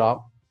program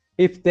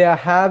if they are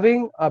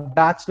having a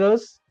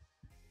bachelor's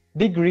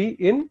degree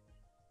in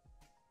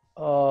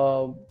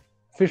uh,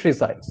 fishery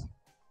science.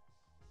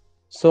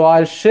 So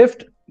I'll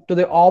shift to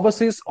the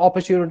overseas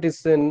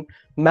opportunities in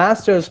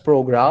master's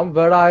program,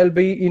 where I'll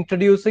be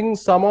introducing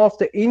some of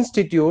the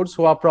institutes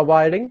who are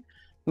providing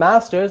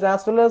masters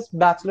as well as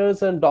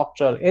bachelor's and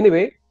doctoral.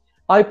 Anyway,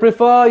 I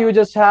prefer you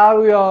just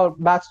have your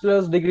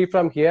bachelor's degree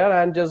from here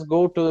and just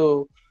go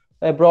to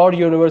abroad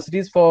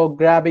universities for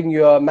grabbing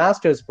your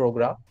master's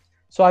program.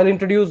 So I'll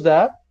introduce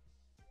that.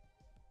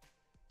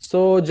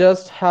 So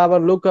just have a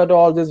look at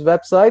all these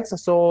websites.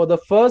 So the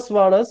first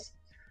one is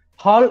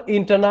Hull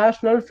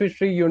International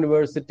Fishery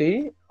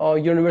University, or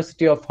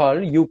University of Hull,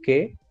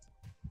 UK,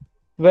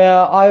 where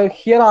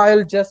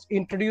I'll just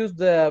introduce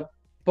the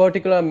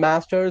particular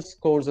master's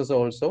courses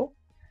also.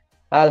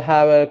 I'll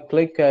have a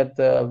click at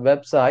the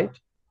website.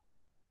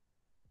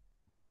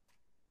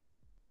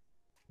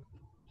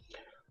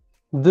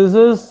 This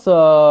is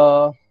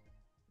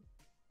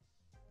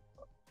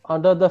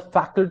under the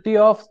Faculty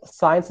of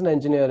Science and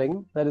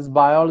Engineering, that is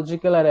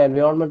Biological and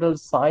Environmental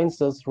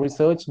Sciences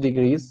research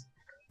degrees.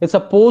 It's a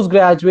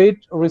postgraduate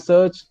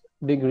research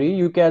degree.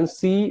 You can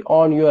see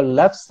on your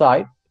left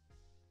side,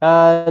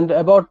 and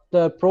about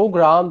the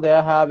program, they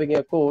are having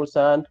a course,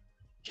 and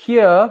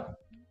here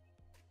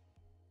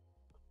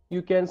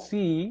you can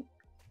see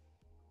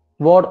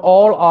what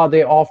all are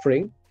they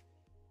offering.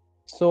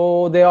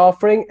 So they're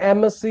offering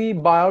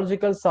MSc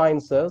Biological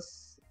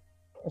Sciences,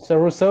 it's a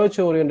research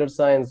oriented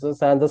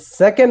sciences, and the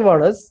second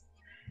one is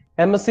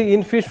MSc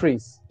in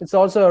Fisheries. It's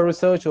also a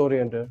research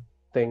oriented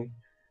thing.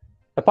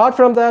 Apart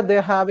from that,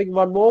 they're having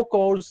one more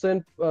course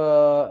in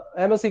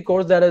MSc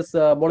course, that is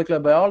molecular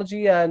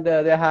biology, and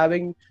they're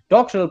having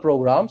doctoral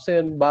programs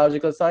in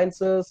biological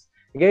sciences,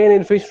 again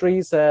in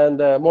fisheries and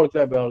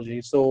molecular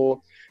biology.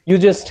 So you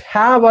just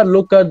have a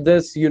look at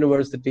this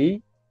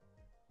university.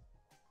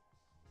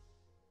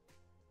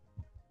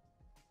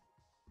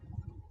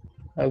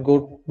 I'll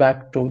go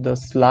back to the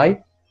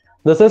slide.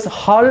 This is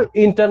Hull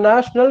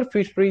International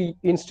Fishery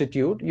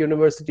Institute,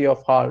 University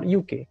of Hull,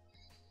 UK.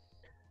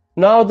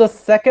 Now the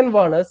second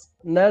one is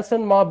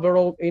Nelson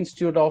Marlborough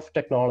Institute of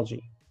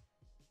Technology.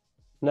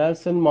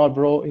 Nelson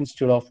Marlborough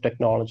Institute of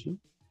Technology.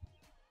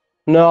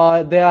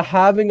 Now they are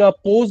having a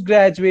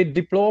postgraduate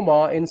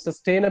diploma in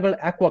sustainable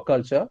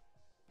aquaculture.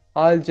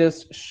 I'll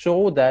just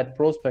show that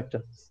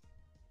prospectus.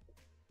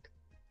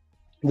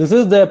 This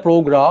is their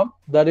program,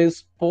 that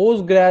is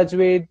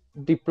postgraduate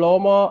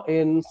diploma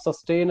in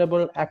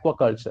sustainable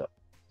aquaculture.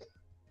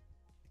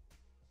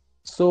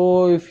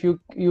 So if you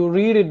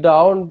read it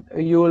down,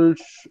 you'll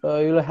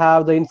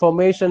have the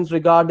information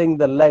regarding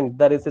the length.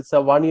 That is, it's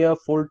a 1 year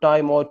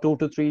full-time or 2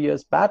 to 3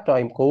 years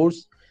part-time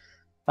course.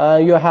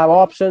 You have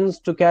options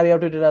to carry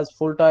out it as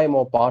full-time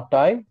or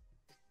part-time.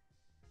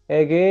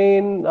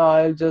 Again,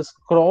 I'll just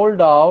scroll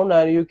down,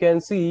 and you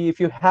can see if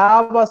you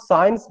have a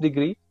science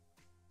degree.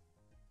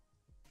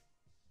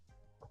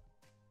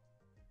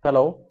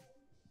 Hello?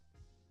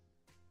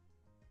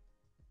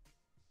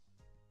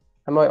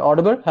 Am I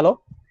audible? Hello?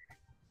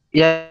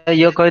 Yeah,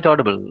 you're quite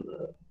audible.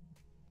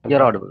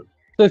 You're audible.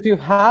 So if you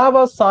have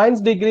a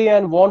science degree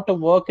and want to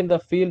work in the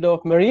field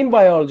of marine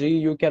biology,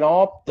 you can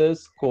opt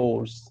this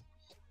course.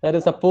 That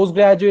is a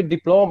postgraduate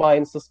diploma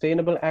in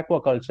sustainable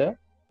aquaculture.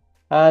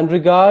 And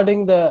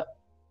regarding the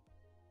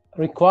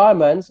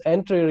requirements,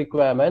 entry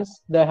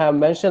requirements, they have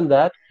mentioned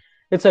that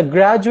it's a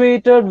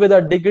graduated with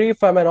a degree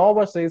from an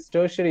overseas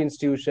tertiary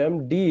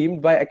institution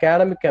deemed by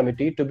academic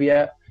committee to be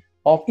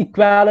of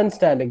equivalent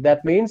standing.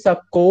 That means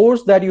a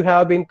course that you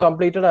have been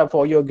completed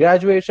for your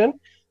graduation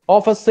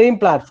of a same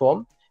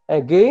platform.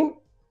 Again,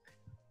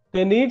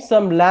 they need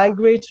some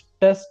language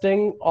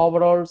testing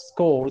overall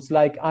scores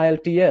like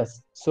IELTS.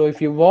 So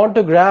if you want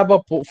to grab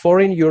a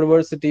foreign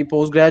university,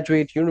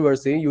 postgraduate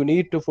university, you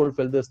need to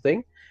fulfill this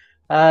thing.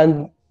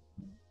 And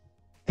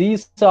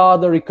these are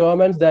the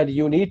requirements that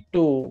you need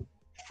to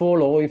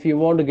follow if you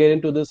want to get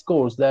into this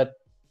course. That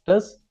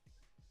is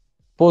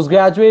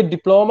postgraduate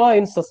diploma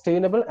in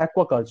sustainable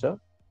aquaculture.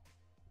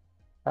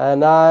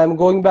 And I'm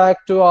going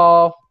back to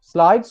our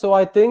slide. So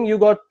I think you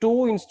got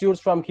two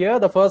institutes from here.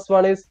 The first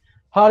one is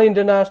Hull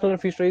International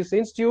Fisheries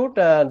Institute,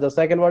 and the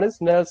second one is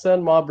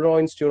Nelson Marlborough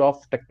Institute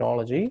of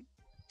Technology.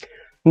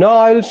 Now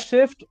I'll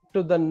shift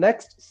to the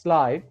next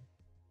slide.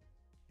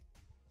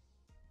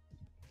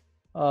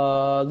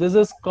 This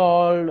is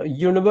called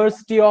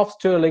University of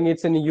Stirling.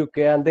 It's in the UK,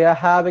 and they are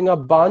having a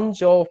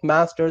bunch of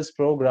master's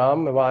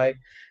program by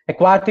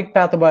aquatic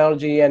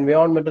pathobiology,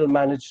 environmental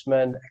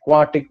management,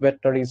 aquatic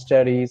veterinary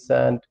studies,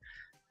 and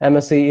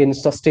MSc in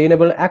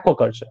sustainable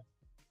aquaculture.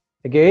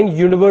 Again,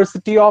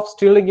 University of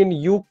Stirling in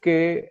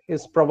UK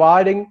is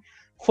providing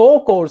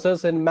 4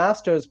 courses in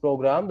master's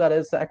program, that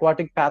is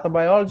aquatic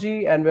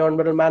pathobiology,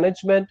 environmental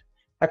management,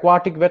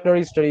 aquatic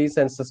veterinary studies,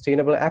 and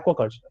sustainable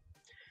aquaculture.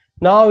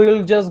 Now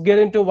we'll just get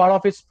into one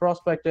of its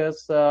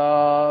prospectus.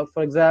 For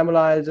example,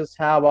 I'll just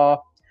have a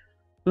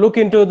look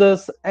into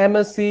this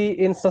MSc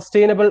in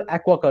sustainable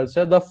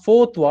aquaculture. The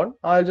 4th one,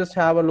 I'll just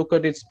have a look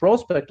at its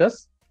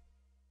prospectus.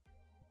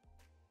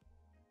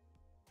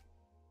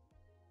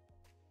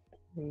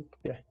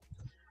 Yeah.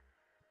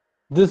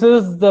 This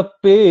is the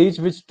page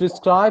which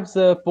describes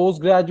a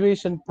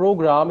post-graduation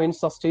program in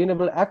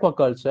sustainable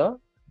aquaculture.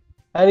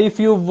 And if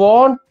you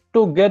want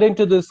to get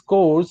into this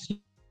course,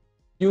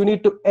 you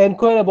need to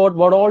inquire about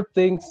what all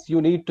things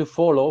you need to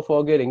follow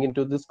for getting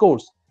into this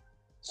course.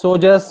 So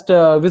just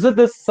visit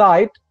this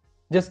site,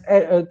 just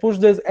push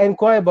this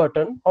inquire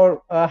button,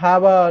 or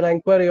have an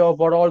inquiry of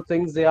what all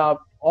things they are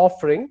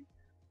offering,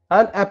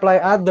 and apply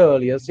at the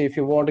earliest if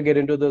you want to get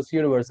into this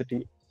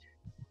university.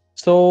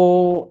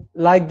 So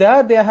like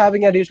that, they are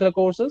having additional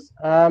courses.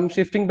 I'm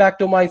shifting back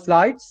to my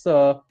slides.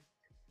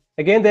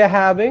 Again, they're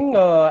having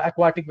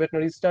aquatic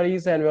veterinary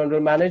studies,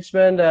 environmental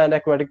management, and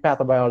aquatic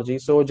pathobiology.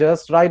 So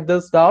just write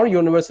this down,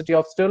 University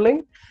of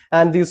Stirling,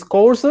 and these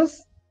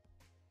courses,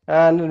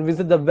 and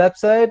visit the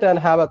website and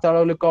have a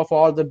thorough look of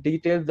all the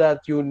details that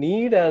you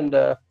need, and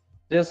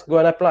just go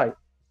and apply.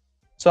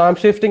 So I'm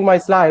shifting my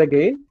slide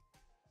again.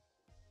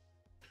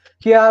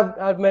 Here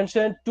I've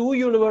mentioned 2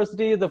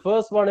 universities. The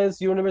first one is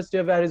University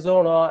of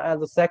Arizona,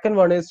 and the second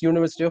one is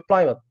University of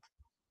Plymouth.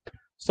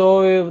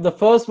 So the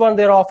first one,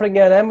 they're offering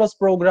an MS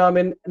program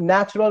in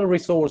natural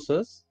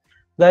resources,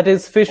 that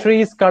is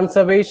fisheries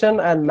conservation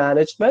and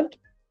management.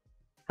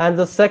 And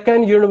the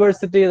second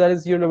university, that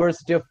is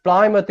University of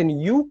Plymouth in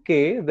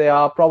UK, they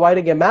are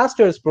providing a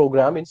master's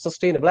program in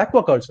sustainable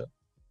aquaculture.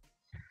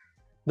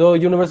 The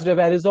University of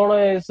Arizona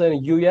is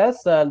in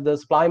US, and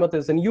this Plymouth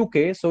is in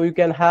UK, so you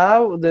can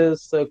have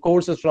this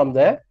courses from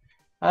there.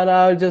 And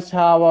I'll just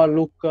have a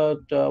look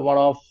at one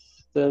of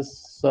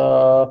this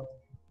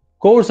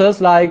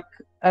courses like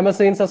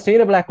MSc in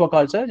sustainable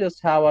aquaculture.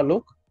 Just have a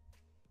look.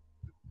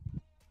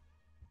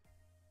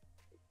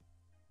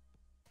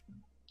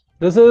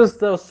 This is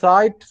the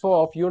site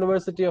of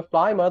University of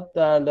Plymouth,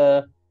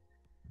 and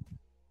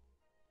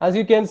as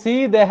you can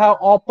see, they have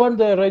opened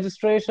the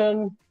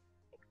registration.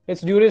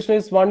 Its duration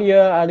is 1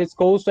 year, and its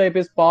course type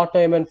is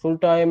part-time and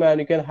full-time, and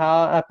you can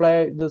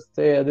apply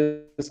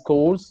this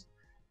course.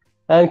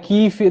 And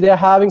they're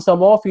having some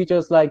more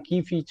features like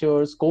key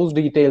features, course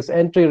details,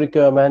 entry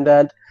requirement,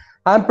 and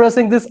I'm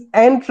pressing this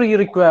entry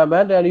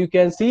requirement, and you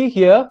can see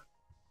here,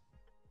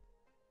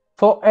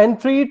 for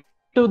entry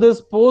to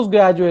this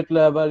postgraduate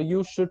level,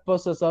 you should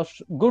possess a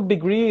good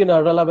degree in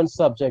a relevant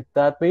subject.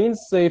 That means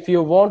if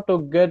you want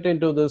to get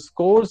into this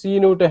course,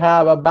 you need to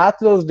have a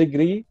bachelor's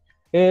degree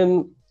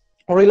in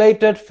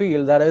related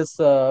field, that is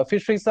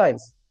fishery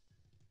science.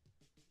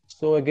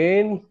 So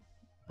again,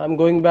 I'm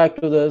going back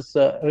to this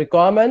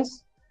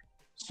requirements.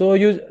 So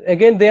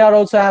they are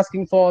also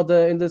asking for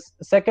in this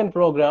second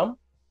program,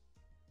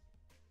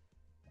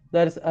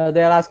 that is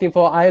they are asking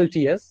for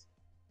IELTS.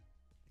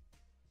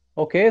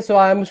 Okay, so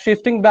I'm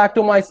shifting back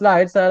to my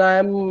slides,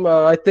 and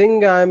I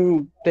think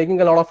I'm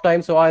taking a lot of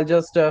time, so I'll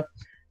just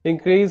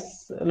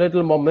increase a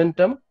little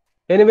momentum.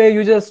 Anyway,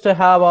 you just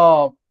have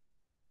a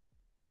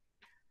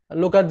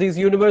look at these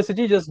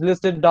universities, just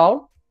listed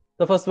down.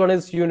 The first one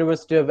is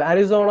University of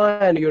Arizona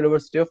and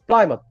University of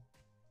Plymouth.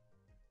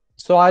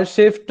 So I'll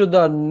shift to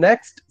the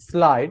next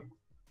slide.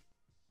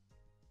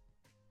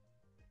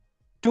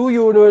 2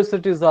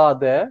 universities are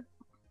there.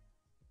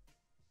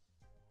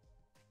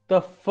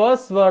 The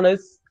first one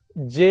is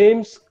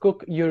James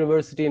Cook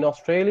University in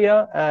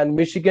Australia and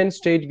Michigan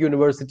State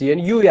University in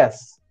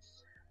US.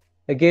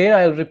 Again,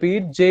 I'll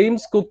repeat,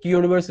 James Cook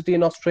University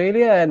in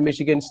Australia and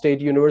Michigan State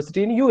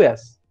University in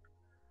US.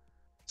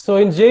 So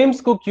in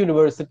James Cook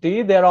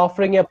University, they're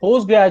offering a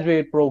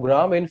postgraduate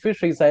program in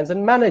fisheries science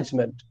and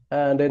management.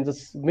 And in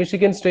this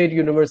Michigan State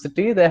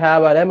University, they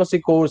have an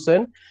MSc course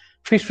in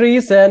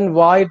fisheries and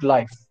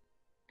wildlife.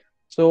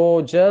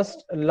 So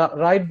just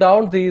write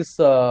down these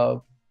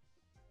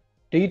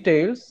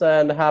details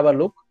and have a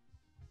look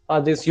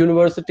at these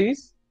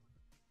universities.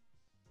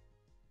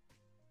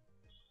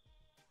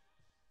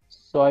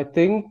 So I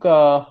think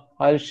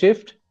I'll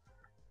shift.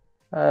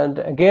 And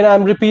again,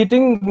 I'm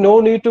repeating,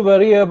 no need to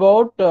worry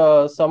about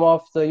some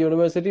of the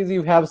universities.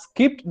 You have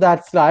skipped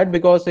that slide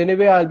because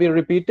anyway, I'll be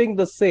repeating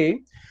the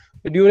same.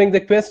 During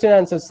the question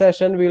answer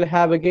session, we'll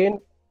have again,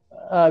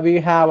 we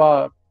have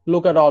a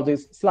look at all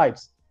these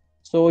slides.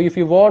 So if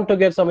you want to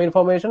get some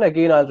information,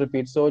 again, I'll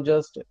repeat. So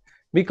just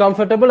be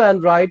comfortable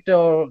and write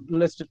or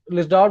list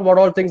down what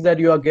all things that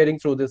you are getting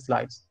through these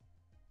slides.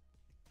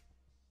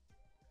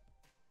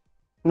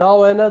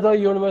 Now another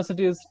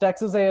university is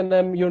Texas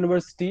A&M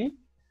University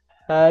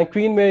and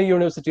Queen Mary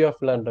University of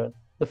London.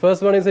 The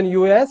first one is in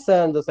US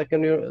and the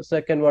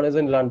second one is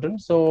in London.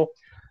 So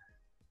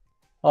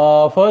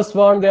first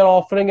one, they're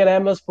offering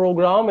an MS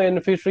program in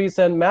fisheries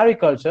and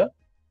mariculture.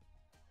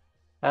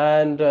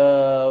 And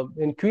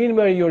in Queen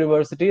Mary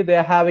University,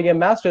 they're having a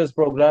master's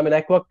program in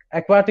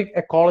aquatic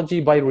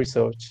ecology by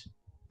research.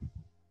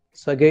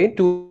 So again,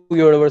 two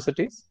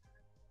universities,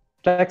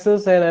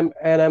 Texas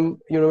A&M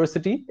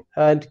University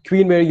and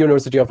Queen Mary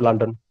University of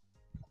London.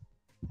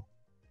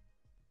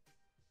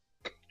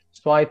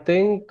 So I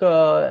think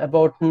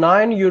about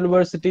 9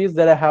 universities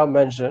that I have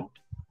mentioned.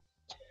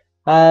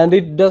 And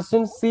it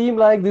doesn't seem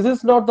like this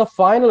is not the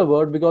final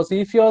word, because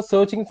if you're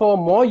searching for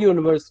more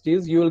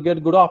universities, you will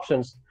get good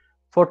options.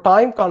 For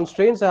time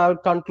constraints, I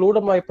have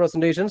concluded my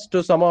presentations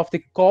to some of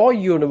the core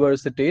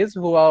universities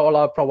who are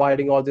all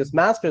providing all this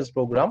master's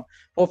program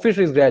for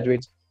fisheries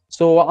graduates.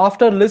 So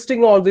after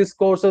listing all these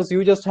courses,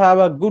 you just have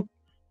a good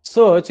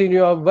search in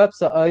your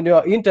website, in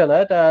your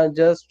internet, and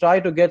just try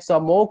to get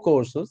some more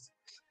courses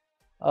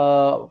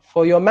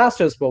for your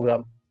master's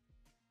program.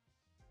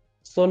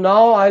 So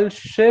now I'll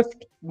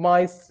shift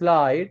my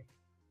slide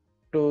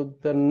to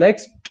the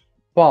next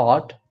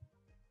part,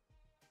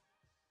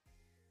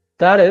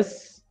 that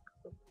is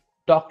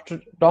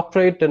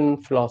doctorate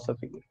in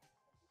philosophy,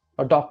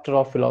 or Doctor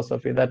of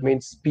Philosophy, that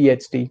means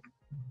PhD.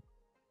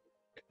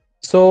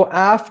 So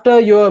after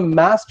your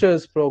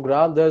master's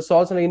program, there's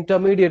also an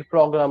intermediate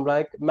program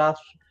like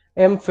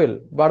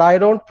MPhil, but I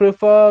don't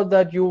prefer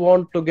that you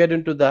want to get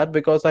into that,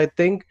 because I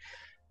think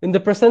in the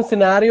present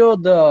scenario,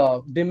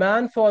 the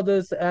demand for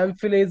this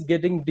MPhil is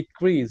getting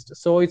decreased.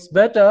 So it's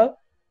better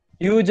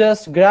you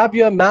just grab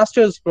your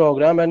master's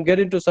program and get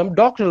into some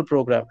doctoral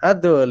program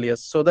at the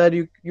earliest, so that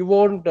you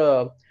won't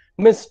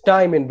miss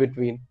time in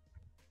between.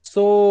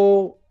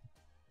 So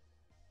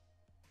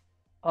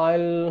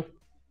I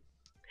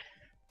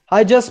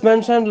just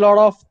mentioned a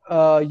lot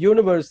of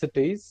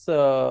universities,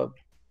 those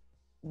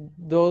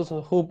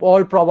who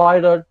all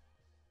provided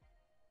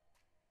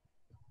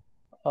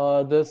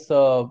this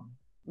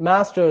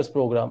master's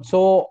program.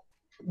 So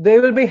they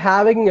will be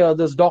having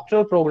this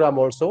doctoral program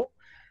also.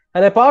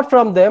 And apart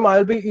from them,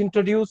 I'll be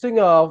introducing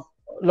a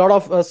lot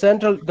of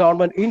central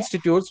government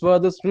institutes where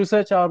this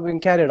research are being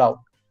carried out.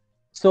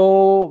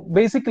 So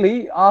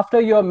basically,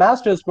 after your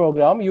master's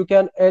program, you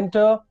can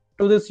enter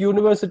to these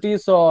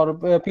universities or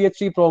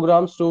PhD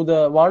programs through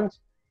the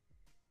ones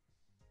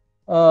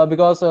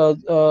because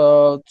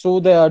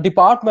through the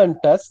department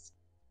tests,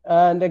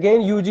 and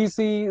again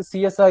UGC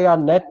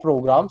CSIR net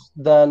programs,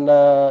 then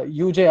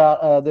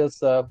UJR this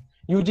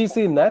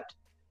UGC net,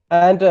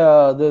 and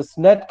this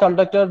net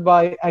conducted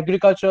by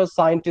Agriculture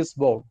Scientists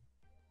Board.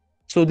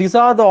 So these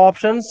are the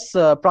options,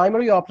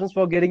 primary options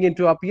for getting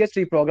into a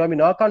PhD program in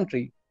our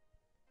country.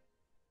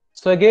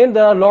 So again,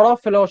 there are a lot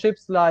of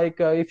fellowships, like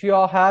if you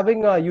are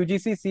having a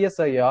UGC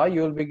CSIR,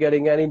 you will be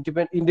getting an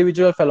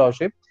individual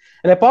fellowship.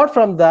 And apart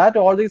from that,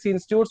 all these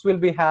institutes will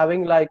be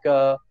having, like,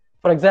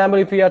 for example,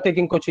 if you are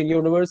taking Cochin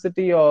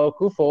University or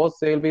KUFOS,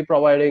 they will be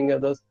providing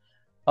this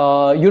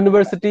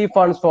university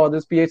funds for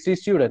these PhD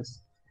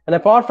students. And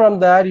apart from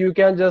that, you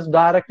can just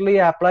directly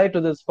apply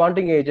to these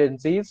funding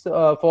agencies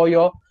for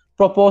your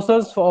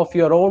proposals of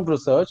your own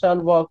research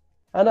and work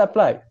and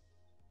apply.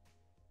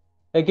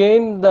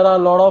 Again, there are a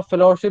lot of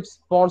fellowships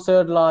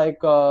sponsored, like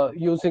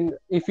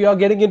if you are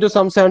getting into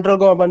some central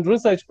government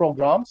research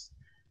programs,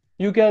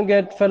 you can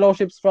get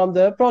fellowships from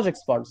the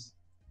projects funds.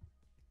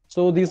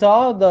 So these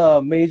are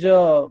the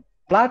major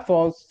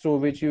platforms through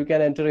which you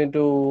can enter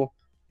into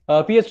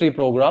PhD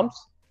programs.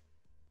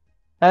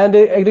 And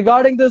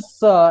regarding this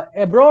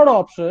abroad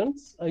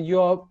options,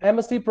 your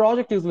MSc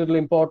project is a little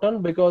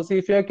important, because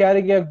if you're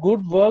carrying a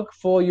good work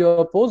for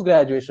your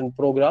post-graduation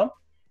program,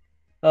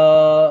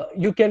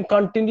 you can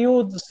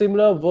continue the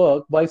similar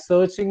work by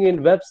searching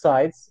in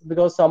websites,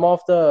 because some of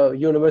the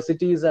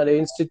universities and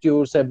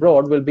institutes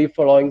abroad will be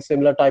following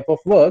similar type of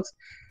works.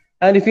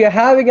 And if you're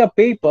having a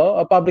paper,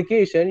 a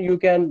publication, you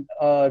can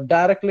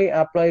directly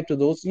apply to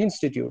those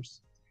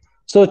institutes.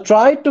 So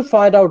try to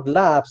find out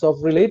labs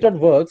of related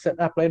works and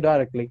apply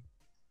directly.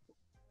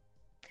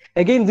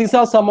 Again, these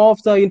are some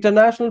of the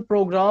international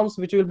programs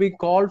which will be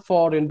called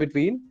for in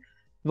between.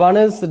 One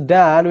is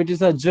DAN, which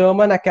is a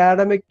German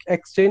Academic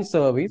Exchange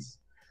Service.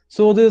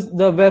 So this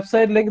the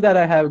website link that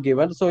I have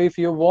given. So if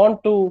you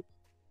want to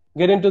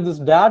get into this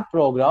DAD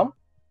program,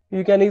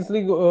 you can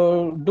easily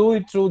do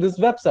it through this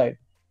website.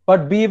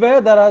 But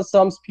beware, there are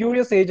some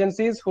spurious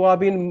agencies who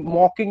have been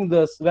mocking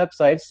this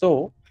website.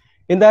 So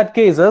in that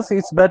cases,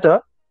 it's better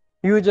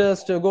you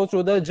just go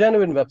through the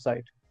genuine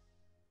website.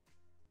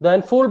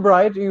 Then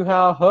Fulbright, you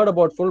have heard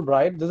about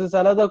Fulbright. This is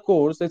another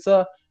course. It's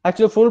a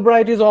actually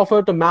Fulbright is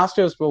offered to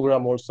master's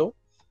program also.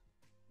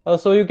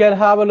 So you can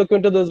have a look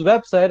into this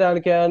website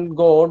and can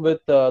go on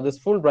with this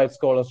Fulbright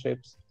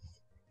scholarships.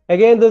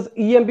 Again, this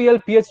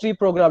EMBL PhD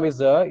program is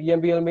there.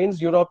 EMBL means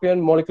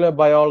European Molecular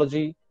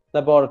Biology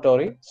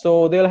Laboratory.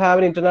 So they'll have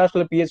an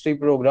international PhD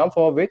program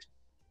for which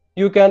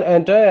you can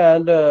enter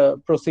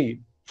and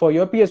proceed for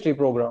your PhD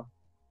program.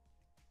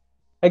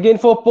 Again,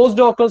 for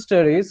postdoctoral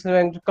studies,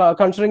 when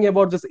considering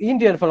about this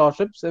Indian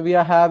fellowships, we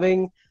are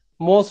having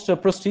most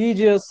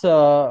prestigious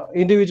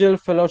individual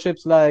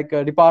fellowships like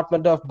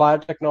Department of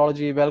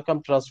Biotechnology,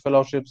 Wellcome Trust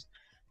fellowships,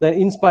 then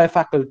Inspire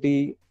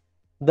faculty.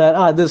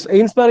 Then this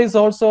Inspire is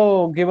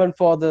also given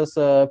for this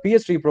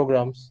PhD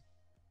programs.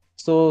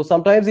 So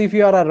sometimes if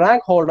you are a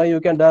rank holder,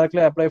 you can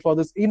directly apply for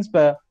this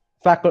Inspire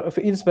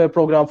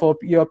program for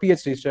your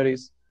PhD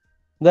studies.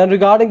 Then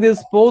regarding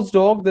this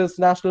postdoc, this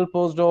national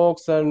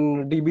postdocs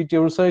and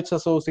DBT research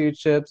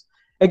associateships,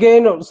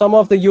 again, some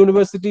of the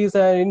universities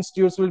and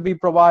institutes will be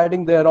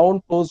providing their own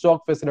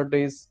postdoc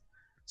facilities.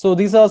 So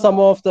these are some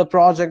of the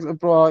projects,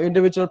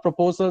 individual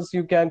proposals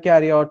you can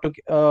carry out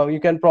you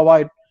can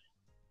provide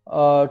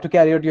to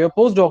carry out your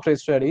postdoctorate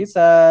studies.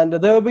 And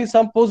there will be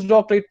some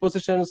postdoctorate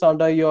positions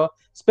under your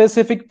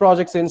specific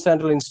projects in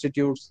central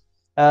institutes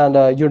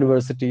and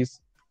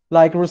universities,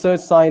 like research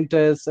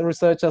scientists,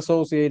 research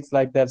associates,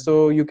 like that.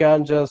 So you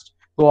can just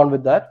go on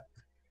with that.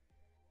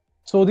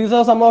 So these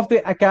are some of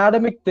the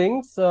academic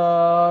things.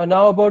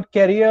 Now about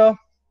career,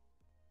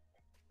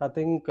 I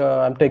think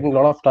I'm taking a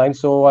lot of time,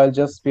 so I'll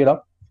just speed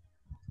up.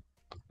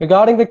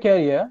 Regarding the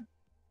career,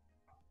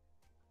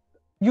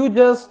 you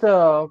just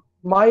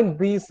mind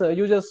these,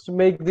 you just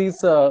make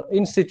these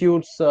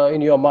institutes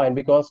in your mind,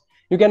 because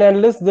you can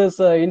enlist these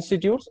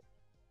institutes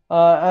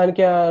and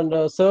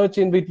can search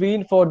in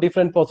between for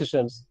different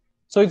positions.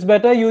 So it's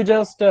better you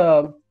just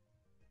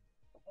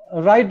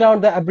write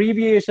down the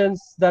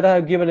abbreviations that I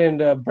have given in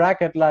the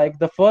bracket. Like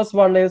the first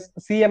one is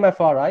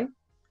CMFRI,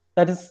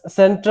 that is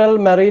Central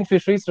Marine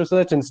Fisheries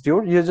Research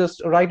Institute. You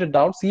just write it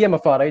down,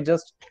 CMFRI,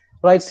 just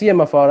write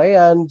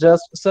CMFRI and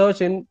just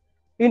search in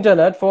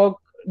internet for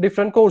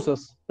different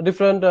courses,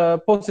 different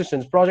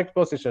positions, project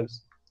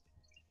positions.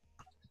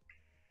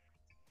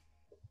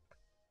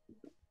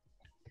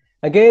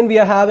 Again, we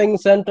are having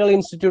Central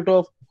Institute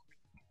of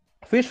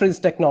Fisheries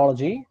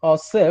Technology, or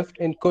CIFT,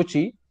 in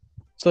Kochi.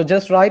 So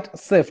just write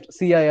CIFT,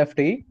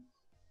 CIFT.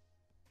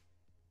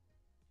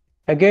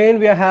 Again,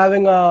 we are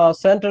having a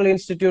Central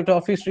Institute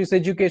of Fisheries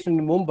Education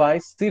in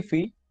Mumbai,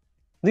 CIFI.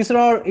 These are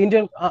our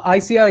Indian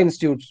ICR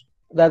institutes.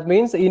 That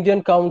means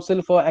Indian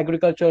Council for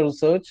Agricultural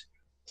Research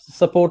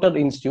supported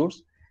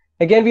institutes.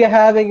 Again, we are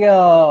having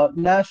a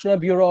National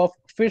Bureau of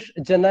Fish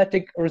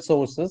Genetic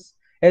Resources,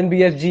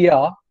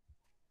 NBFGR.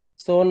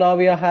 So now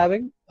we are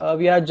having,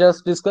 we have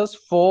just discussed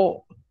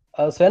four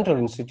central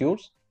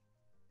institutes.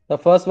 The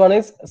first one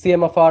is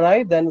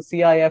CMFRI, then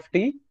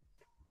CIFT,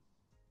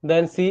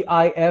 then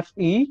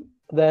CIFE,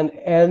 then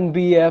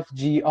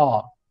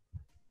NBFGR.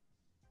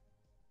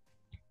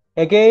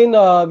 Again,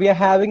 we are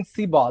having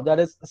CIBA, that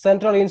is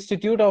Central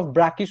Institute of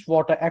Brackish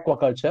Water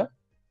Aquaculture,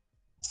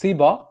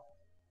 CIBA.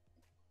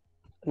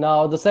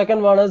 Now, the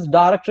second one is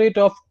Directorate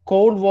of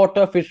Cold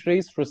Water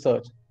Fisheries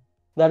Research,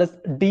 that is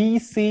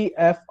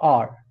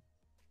DCFR.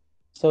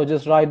 So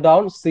just write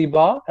down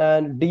CIBA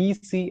and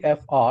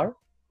DCFR.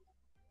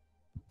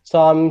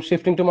 So I'm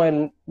shifting to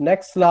my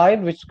next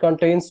slide, which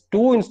contains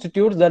two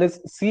institutes, that is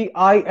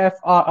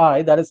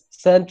CIFRI, that is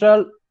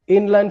Central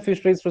Inland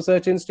Fisheries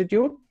Research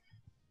Institute,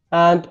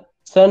 and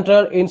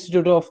Central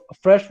Institute of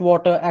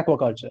Freshwater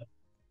Aquaculture.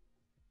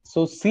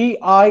 So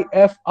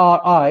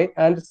CIFRI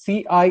and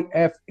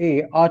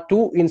CIFA are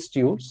two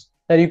institutes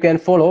that you can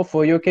follow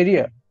for your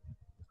career.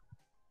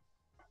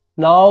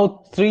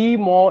 Now, three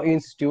more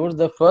institutes.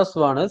 The first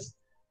one is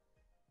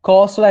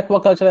Coastal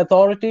Aquaculture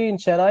Authority in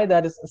Chennai,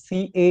 that is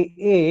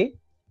CAA,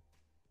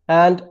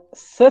 and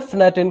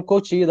CIFNet in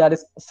Kochi, that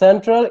is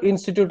Central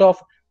Institute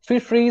of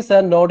Fisheries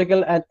and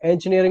Nautical and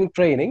Engineering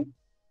Training,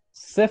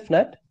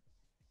 CIFNet.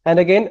 And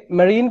again,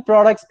 Marine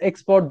Products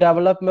Export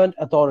Development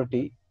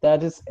Authority,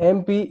 that is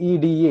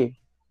MPEDA.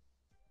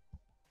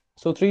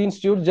 So three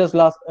institutes, just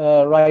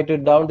write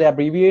it down, the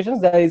abbreviations,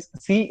 that is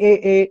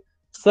CAA,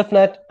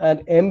 CIFNet, and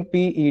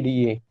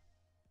MPEDA.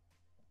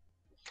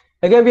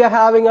 Again, we are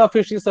having a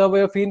Fishery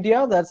Survey of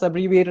India, that's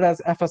abbreviated as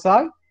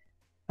FSI,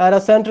 and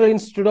a Central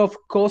Institute of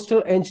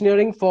Coastal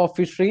Engineering for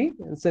Fishery,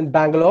 it's in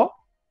Bangalore,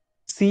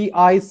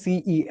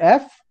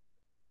 CICEF,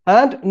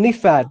 and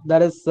NIFAD,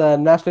 that is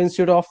National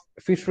Institute of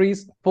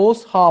Fisheries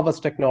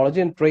Post-Harvest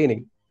Technology and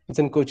Training, it's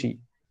in Kochi.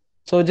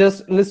 So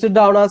just listed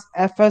down as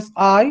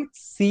FSI,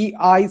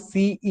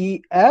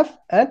 CICEF,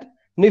 and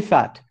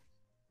NIFAD.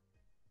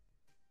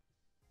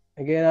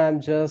 Again, I'm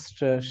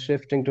just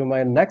shifting to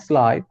my next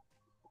slide.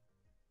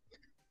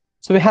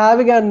 So we're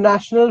having a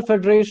National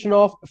Federation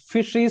of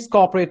Fisheries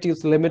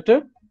Cooperatives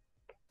Limited,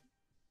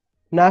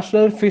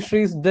 National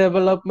Fisheries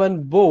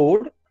Development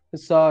Board.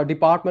 It's a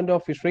Department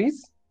of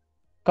Fisheries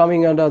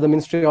coming under the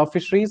Ministry of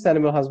Fisheries,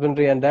 Animal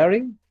Husbandry and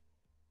Dairy.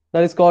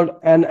 That is called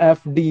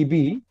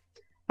NFDB,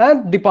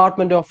 and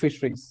Department of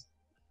Fisheries.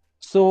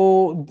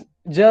 So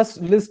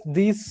just list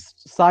these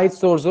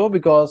sites also,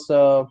 because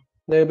there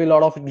will be a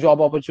lot of job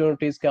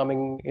opportunities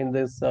coming in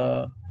this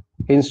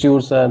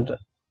institutes and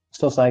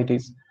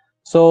societies.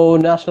 So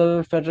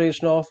National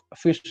Federation of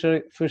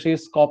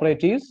Fisheries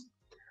Cooperatives,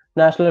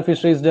 National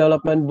Fisheries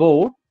Development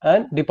Board,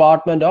 and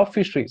Department of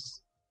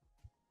Fisheries.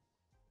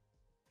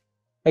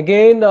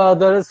 Again,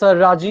 there is a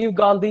Rajiv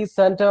Gandhi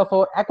Center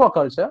for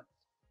Aquaculture,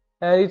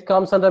 and it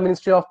comes under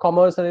Ministry of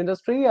Commerce and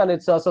Industry, and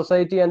it's a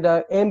society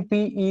under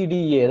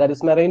MPEDA, that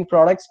is Marine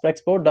Products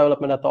Export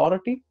Development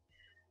Authority.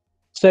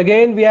 So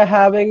again, we are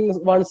having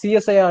one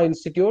CSIR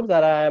institute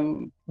that I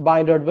am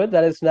binded with,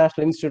 that is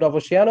National Institute of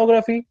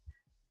Oceanography.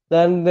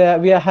 Then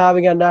we are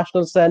having a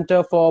National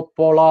Center for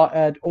Polar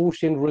and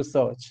Ocean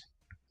Research.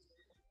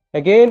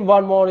 Again,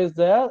 one more is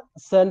there,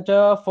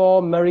 Center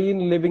for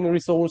Marine Living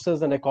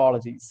Resources and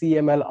Ecology,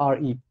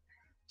 CMLRE.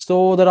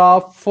 So there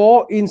are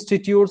 4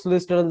 institutes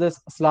listed on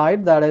this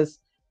slide. That is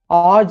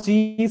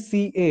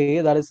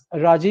RGCA, that is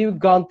Rajiv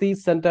Gandhi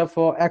Center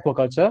for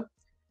Aquaculture.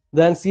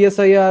 Then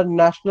CSIR,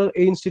 National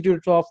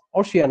Institute of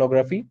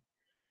Oceanography,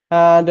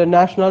 and the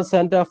National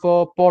Center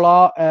for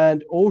Polar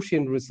and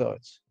Ocean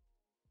Research.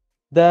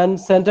 Then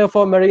Center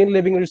for Marine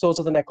Living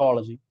Resources and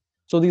Ecology.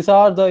 So these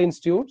are the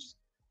institutes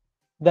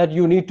that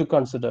you need to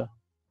consider.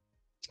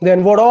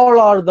 Then what all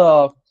are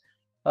the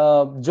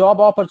job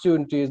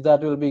opportunities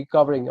that will be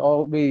covering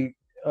or be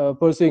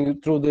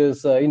pursuing through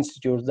these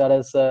institutes? That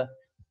is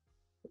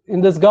in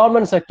this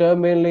government sector,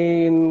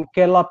 mainly in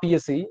Kerala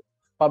PSC,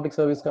 Public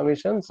Service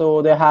Commission.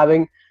 So they're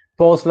having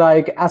posts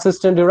like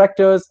assistant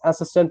directors,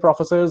 assistant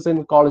professors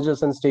in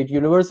colleges and state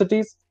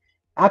universities,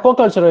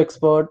 aquaculture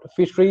expert,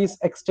 fisheries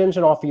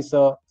extension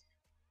officer,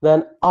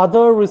 then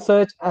other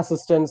research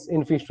assistants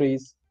in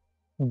fisheries,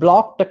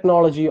 block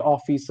technology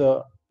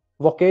officer,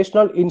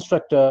 vocational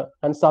instructor,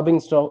 and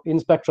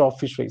sub-inspector of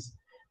fisheries.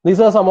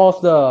 These are some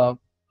of the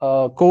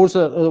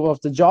courses of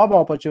the job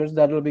opportunities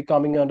that will be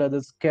coming under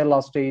this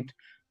Kerala State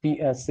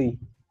PSC.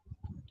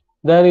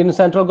 Then in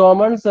central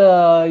governments,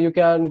 you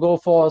can go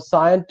for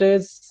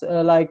scientists.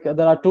 Like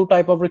there are 2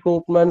 types of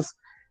recruitments.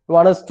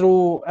 One is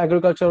through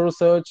agricultural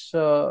research,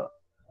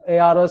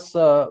 ARS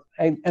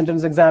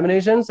entrance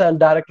examinations and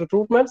direct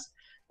recruitments.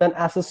 Then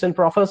assistant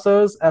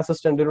professors,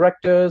 assistant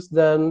directors,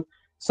 then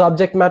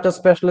subject matter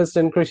specialist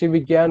in Krishi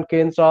Vigyan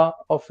Kendra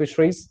of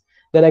fisheries,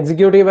 then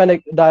executive and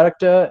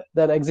director,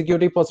 then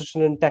executive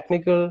position in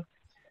technical,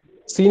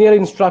 senior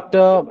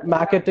instructor,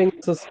 marketing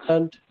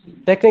assistant,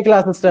 technical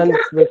assistants.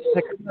 With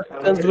technical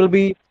assistants will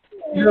be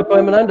either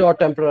permanent or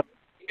temporary.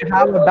 If you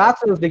have a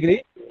bachelor's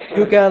degree,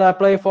 you can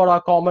apply for a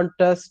common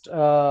test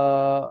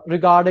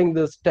regarding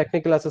this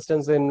technical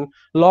assistance in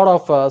a lot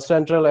of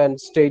central and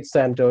state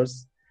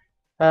centers.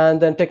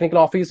 And then technical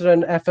officer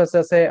in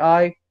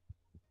FSSAI.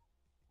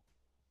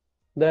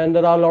 Then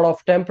there are a lot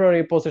of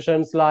temporary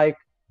positions like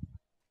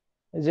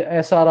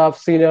SRF,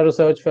 senior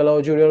research fellow,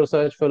 junior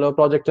research fellow,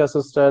 project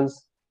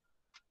assistants,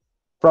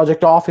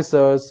 project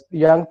officers,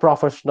 young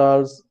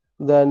professionals,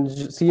 then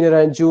senior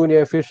and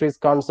junior fisheries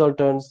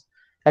consultants,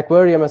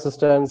 aquarium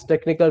assistants,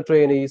 technical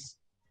trainees,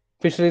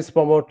 fisheries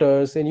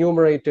promoters,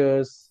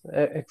 enumerators,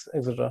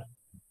 etc.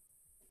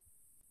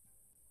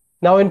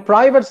 Now in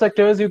private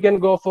sectors, you can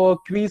go for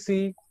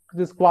QC,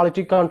 this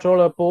quality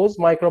controller post,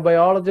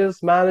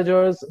 microbiologists,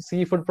 managers,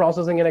 seafood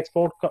processing and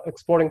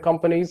exporting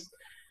companies,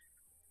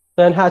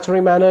 then hatchery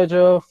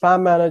manager,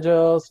 farm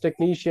managers,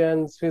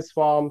 technicians, fish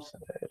farms,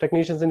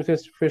 technicians in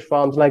fish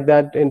farms, like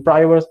that. In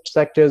private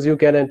sectors, you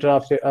can enter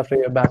after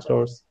your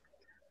bachelor's.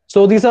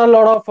 So these are a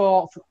lot of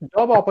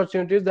job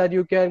opportunities that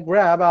you can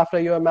grab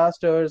after your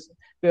master's,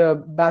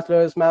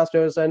 bachelor's,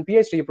 master's, and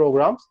PhD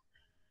programs.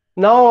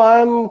 Now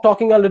I'm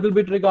talking a little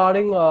bit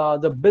regarding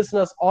the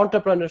business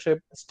entrepreneurship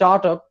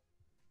startup.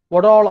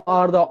 What all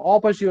are the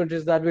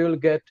opportunities that we will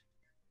get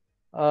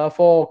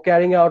for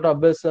carrying out a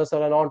business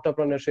or an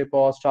entrepreneurship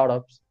or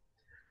startups?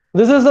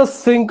 This is a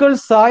single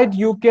site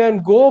you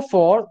can go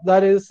for.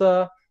 That is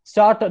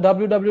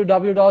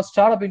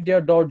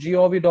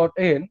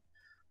www.startupindia.gov.in,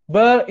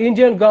 where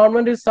Indian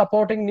government is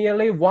supporting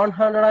nearly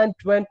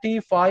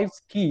 125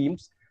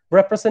 schemes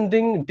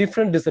representing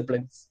different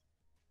disciplines.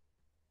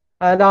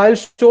 And I'll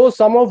show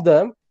some of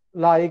them.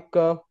 Like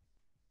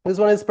this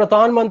one is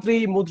Pradhan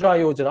Mantri Mudra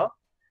Yojana.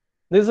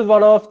 This is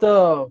one of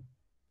the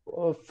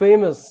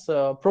famous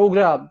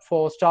program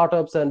for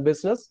startups and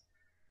business.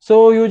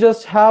 So you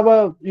just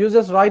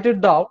write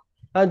it down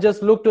and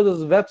just look to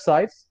these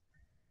websites.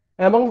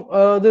 Among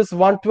this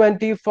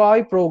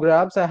 125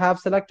 programs, I have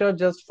selected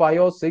just 5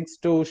 or 6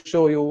 to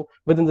show you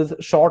within this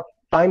short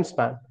time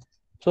span.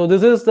 So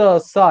this is the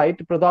site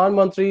Pradhan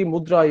Mantri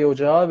Mudra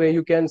Yojana, where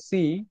you can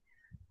see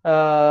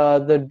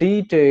the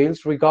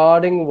details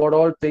regarding what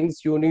all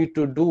things you need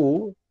to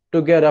do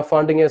to get a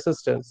funding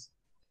assistance.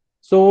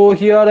 So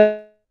here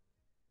again,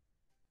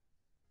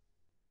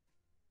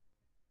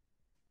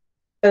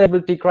 you can see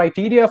sustainability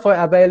criteria for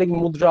availing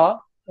Mudra,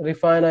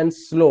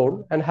 refinance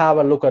loan, and have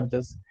a look at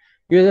this.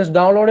 You just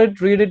download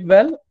it, read it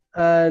well,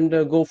 and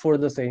go for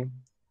the same.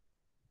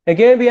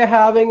 Again, we are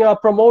having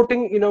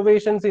promoting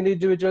innovations in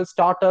individual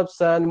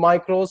startups and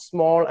micro,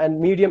 small, and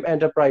medium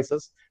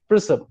enterprises.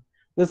 Prism.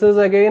 This is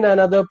again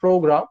another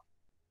program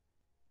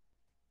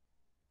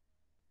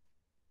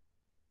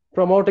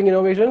promoting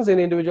innovations in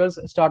individuals,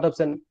 startups,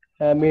 and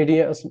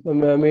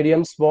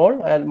medium,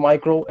 small, and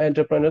micro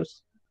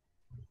entrepreneurs.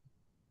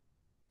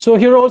 So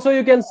here also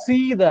you can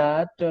see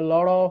that a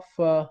lot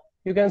of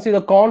you can see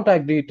the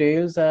contact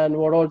details and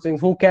what all things,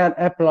 who can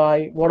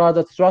apply, what are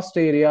the thrust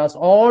areas,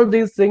 all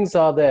these things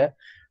are there.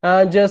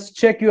 And just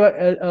check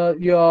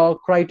your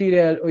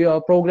criteria,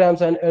 your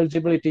programs and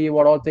eligibility,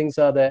 what all things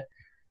are there.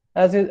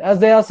 As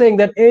they are saying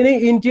that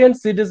any Indian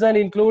citizen,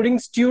 including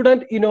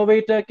student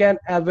innovator, can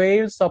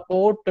avail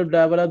support to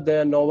develop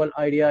their novel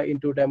idea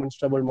into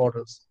demonstrable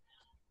models.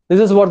 This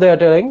is what they are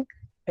telling.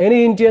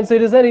 Any Indian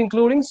citizen,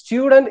 including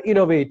student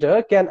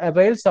innovator, can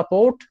avail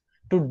support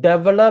to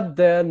develop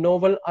their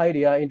novel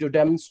idea into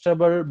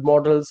demonstrable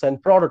models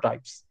and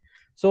prototypes.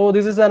 So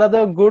this is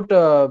another good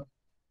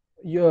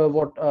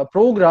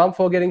program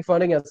for getting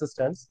funding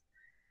assistance.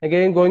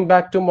 Again, going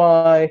back to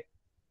my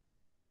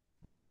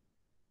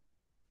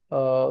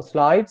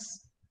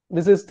slides.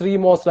 This is three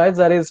more slides.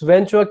 That is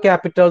venture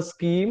capital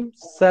scheme,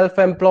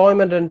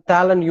 self-employment and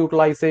talent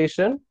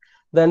utilization,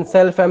 then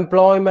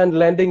self-employment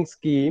lending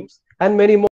schemes, and many more.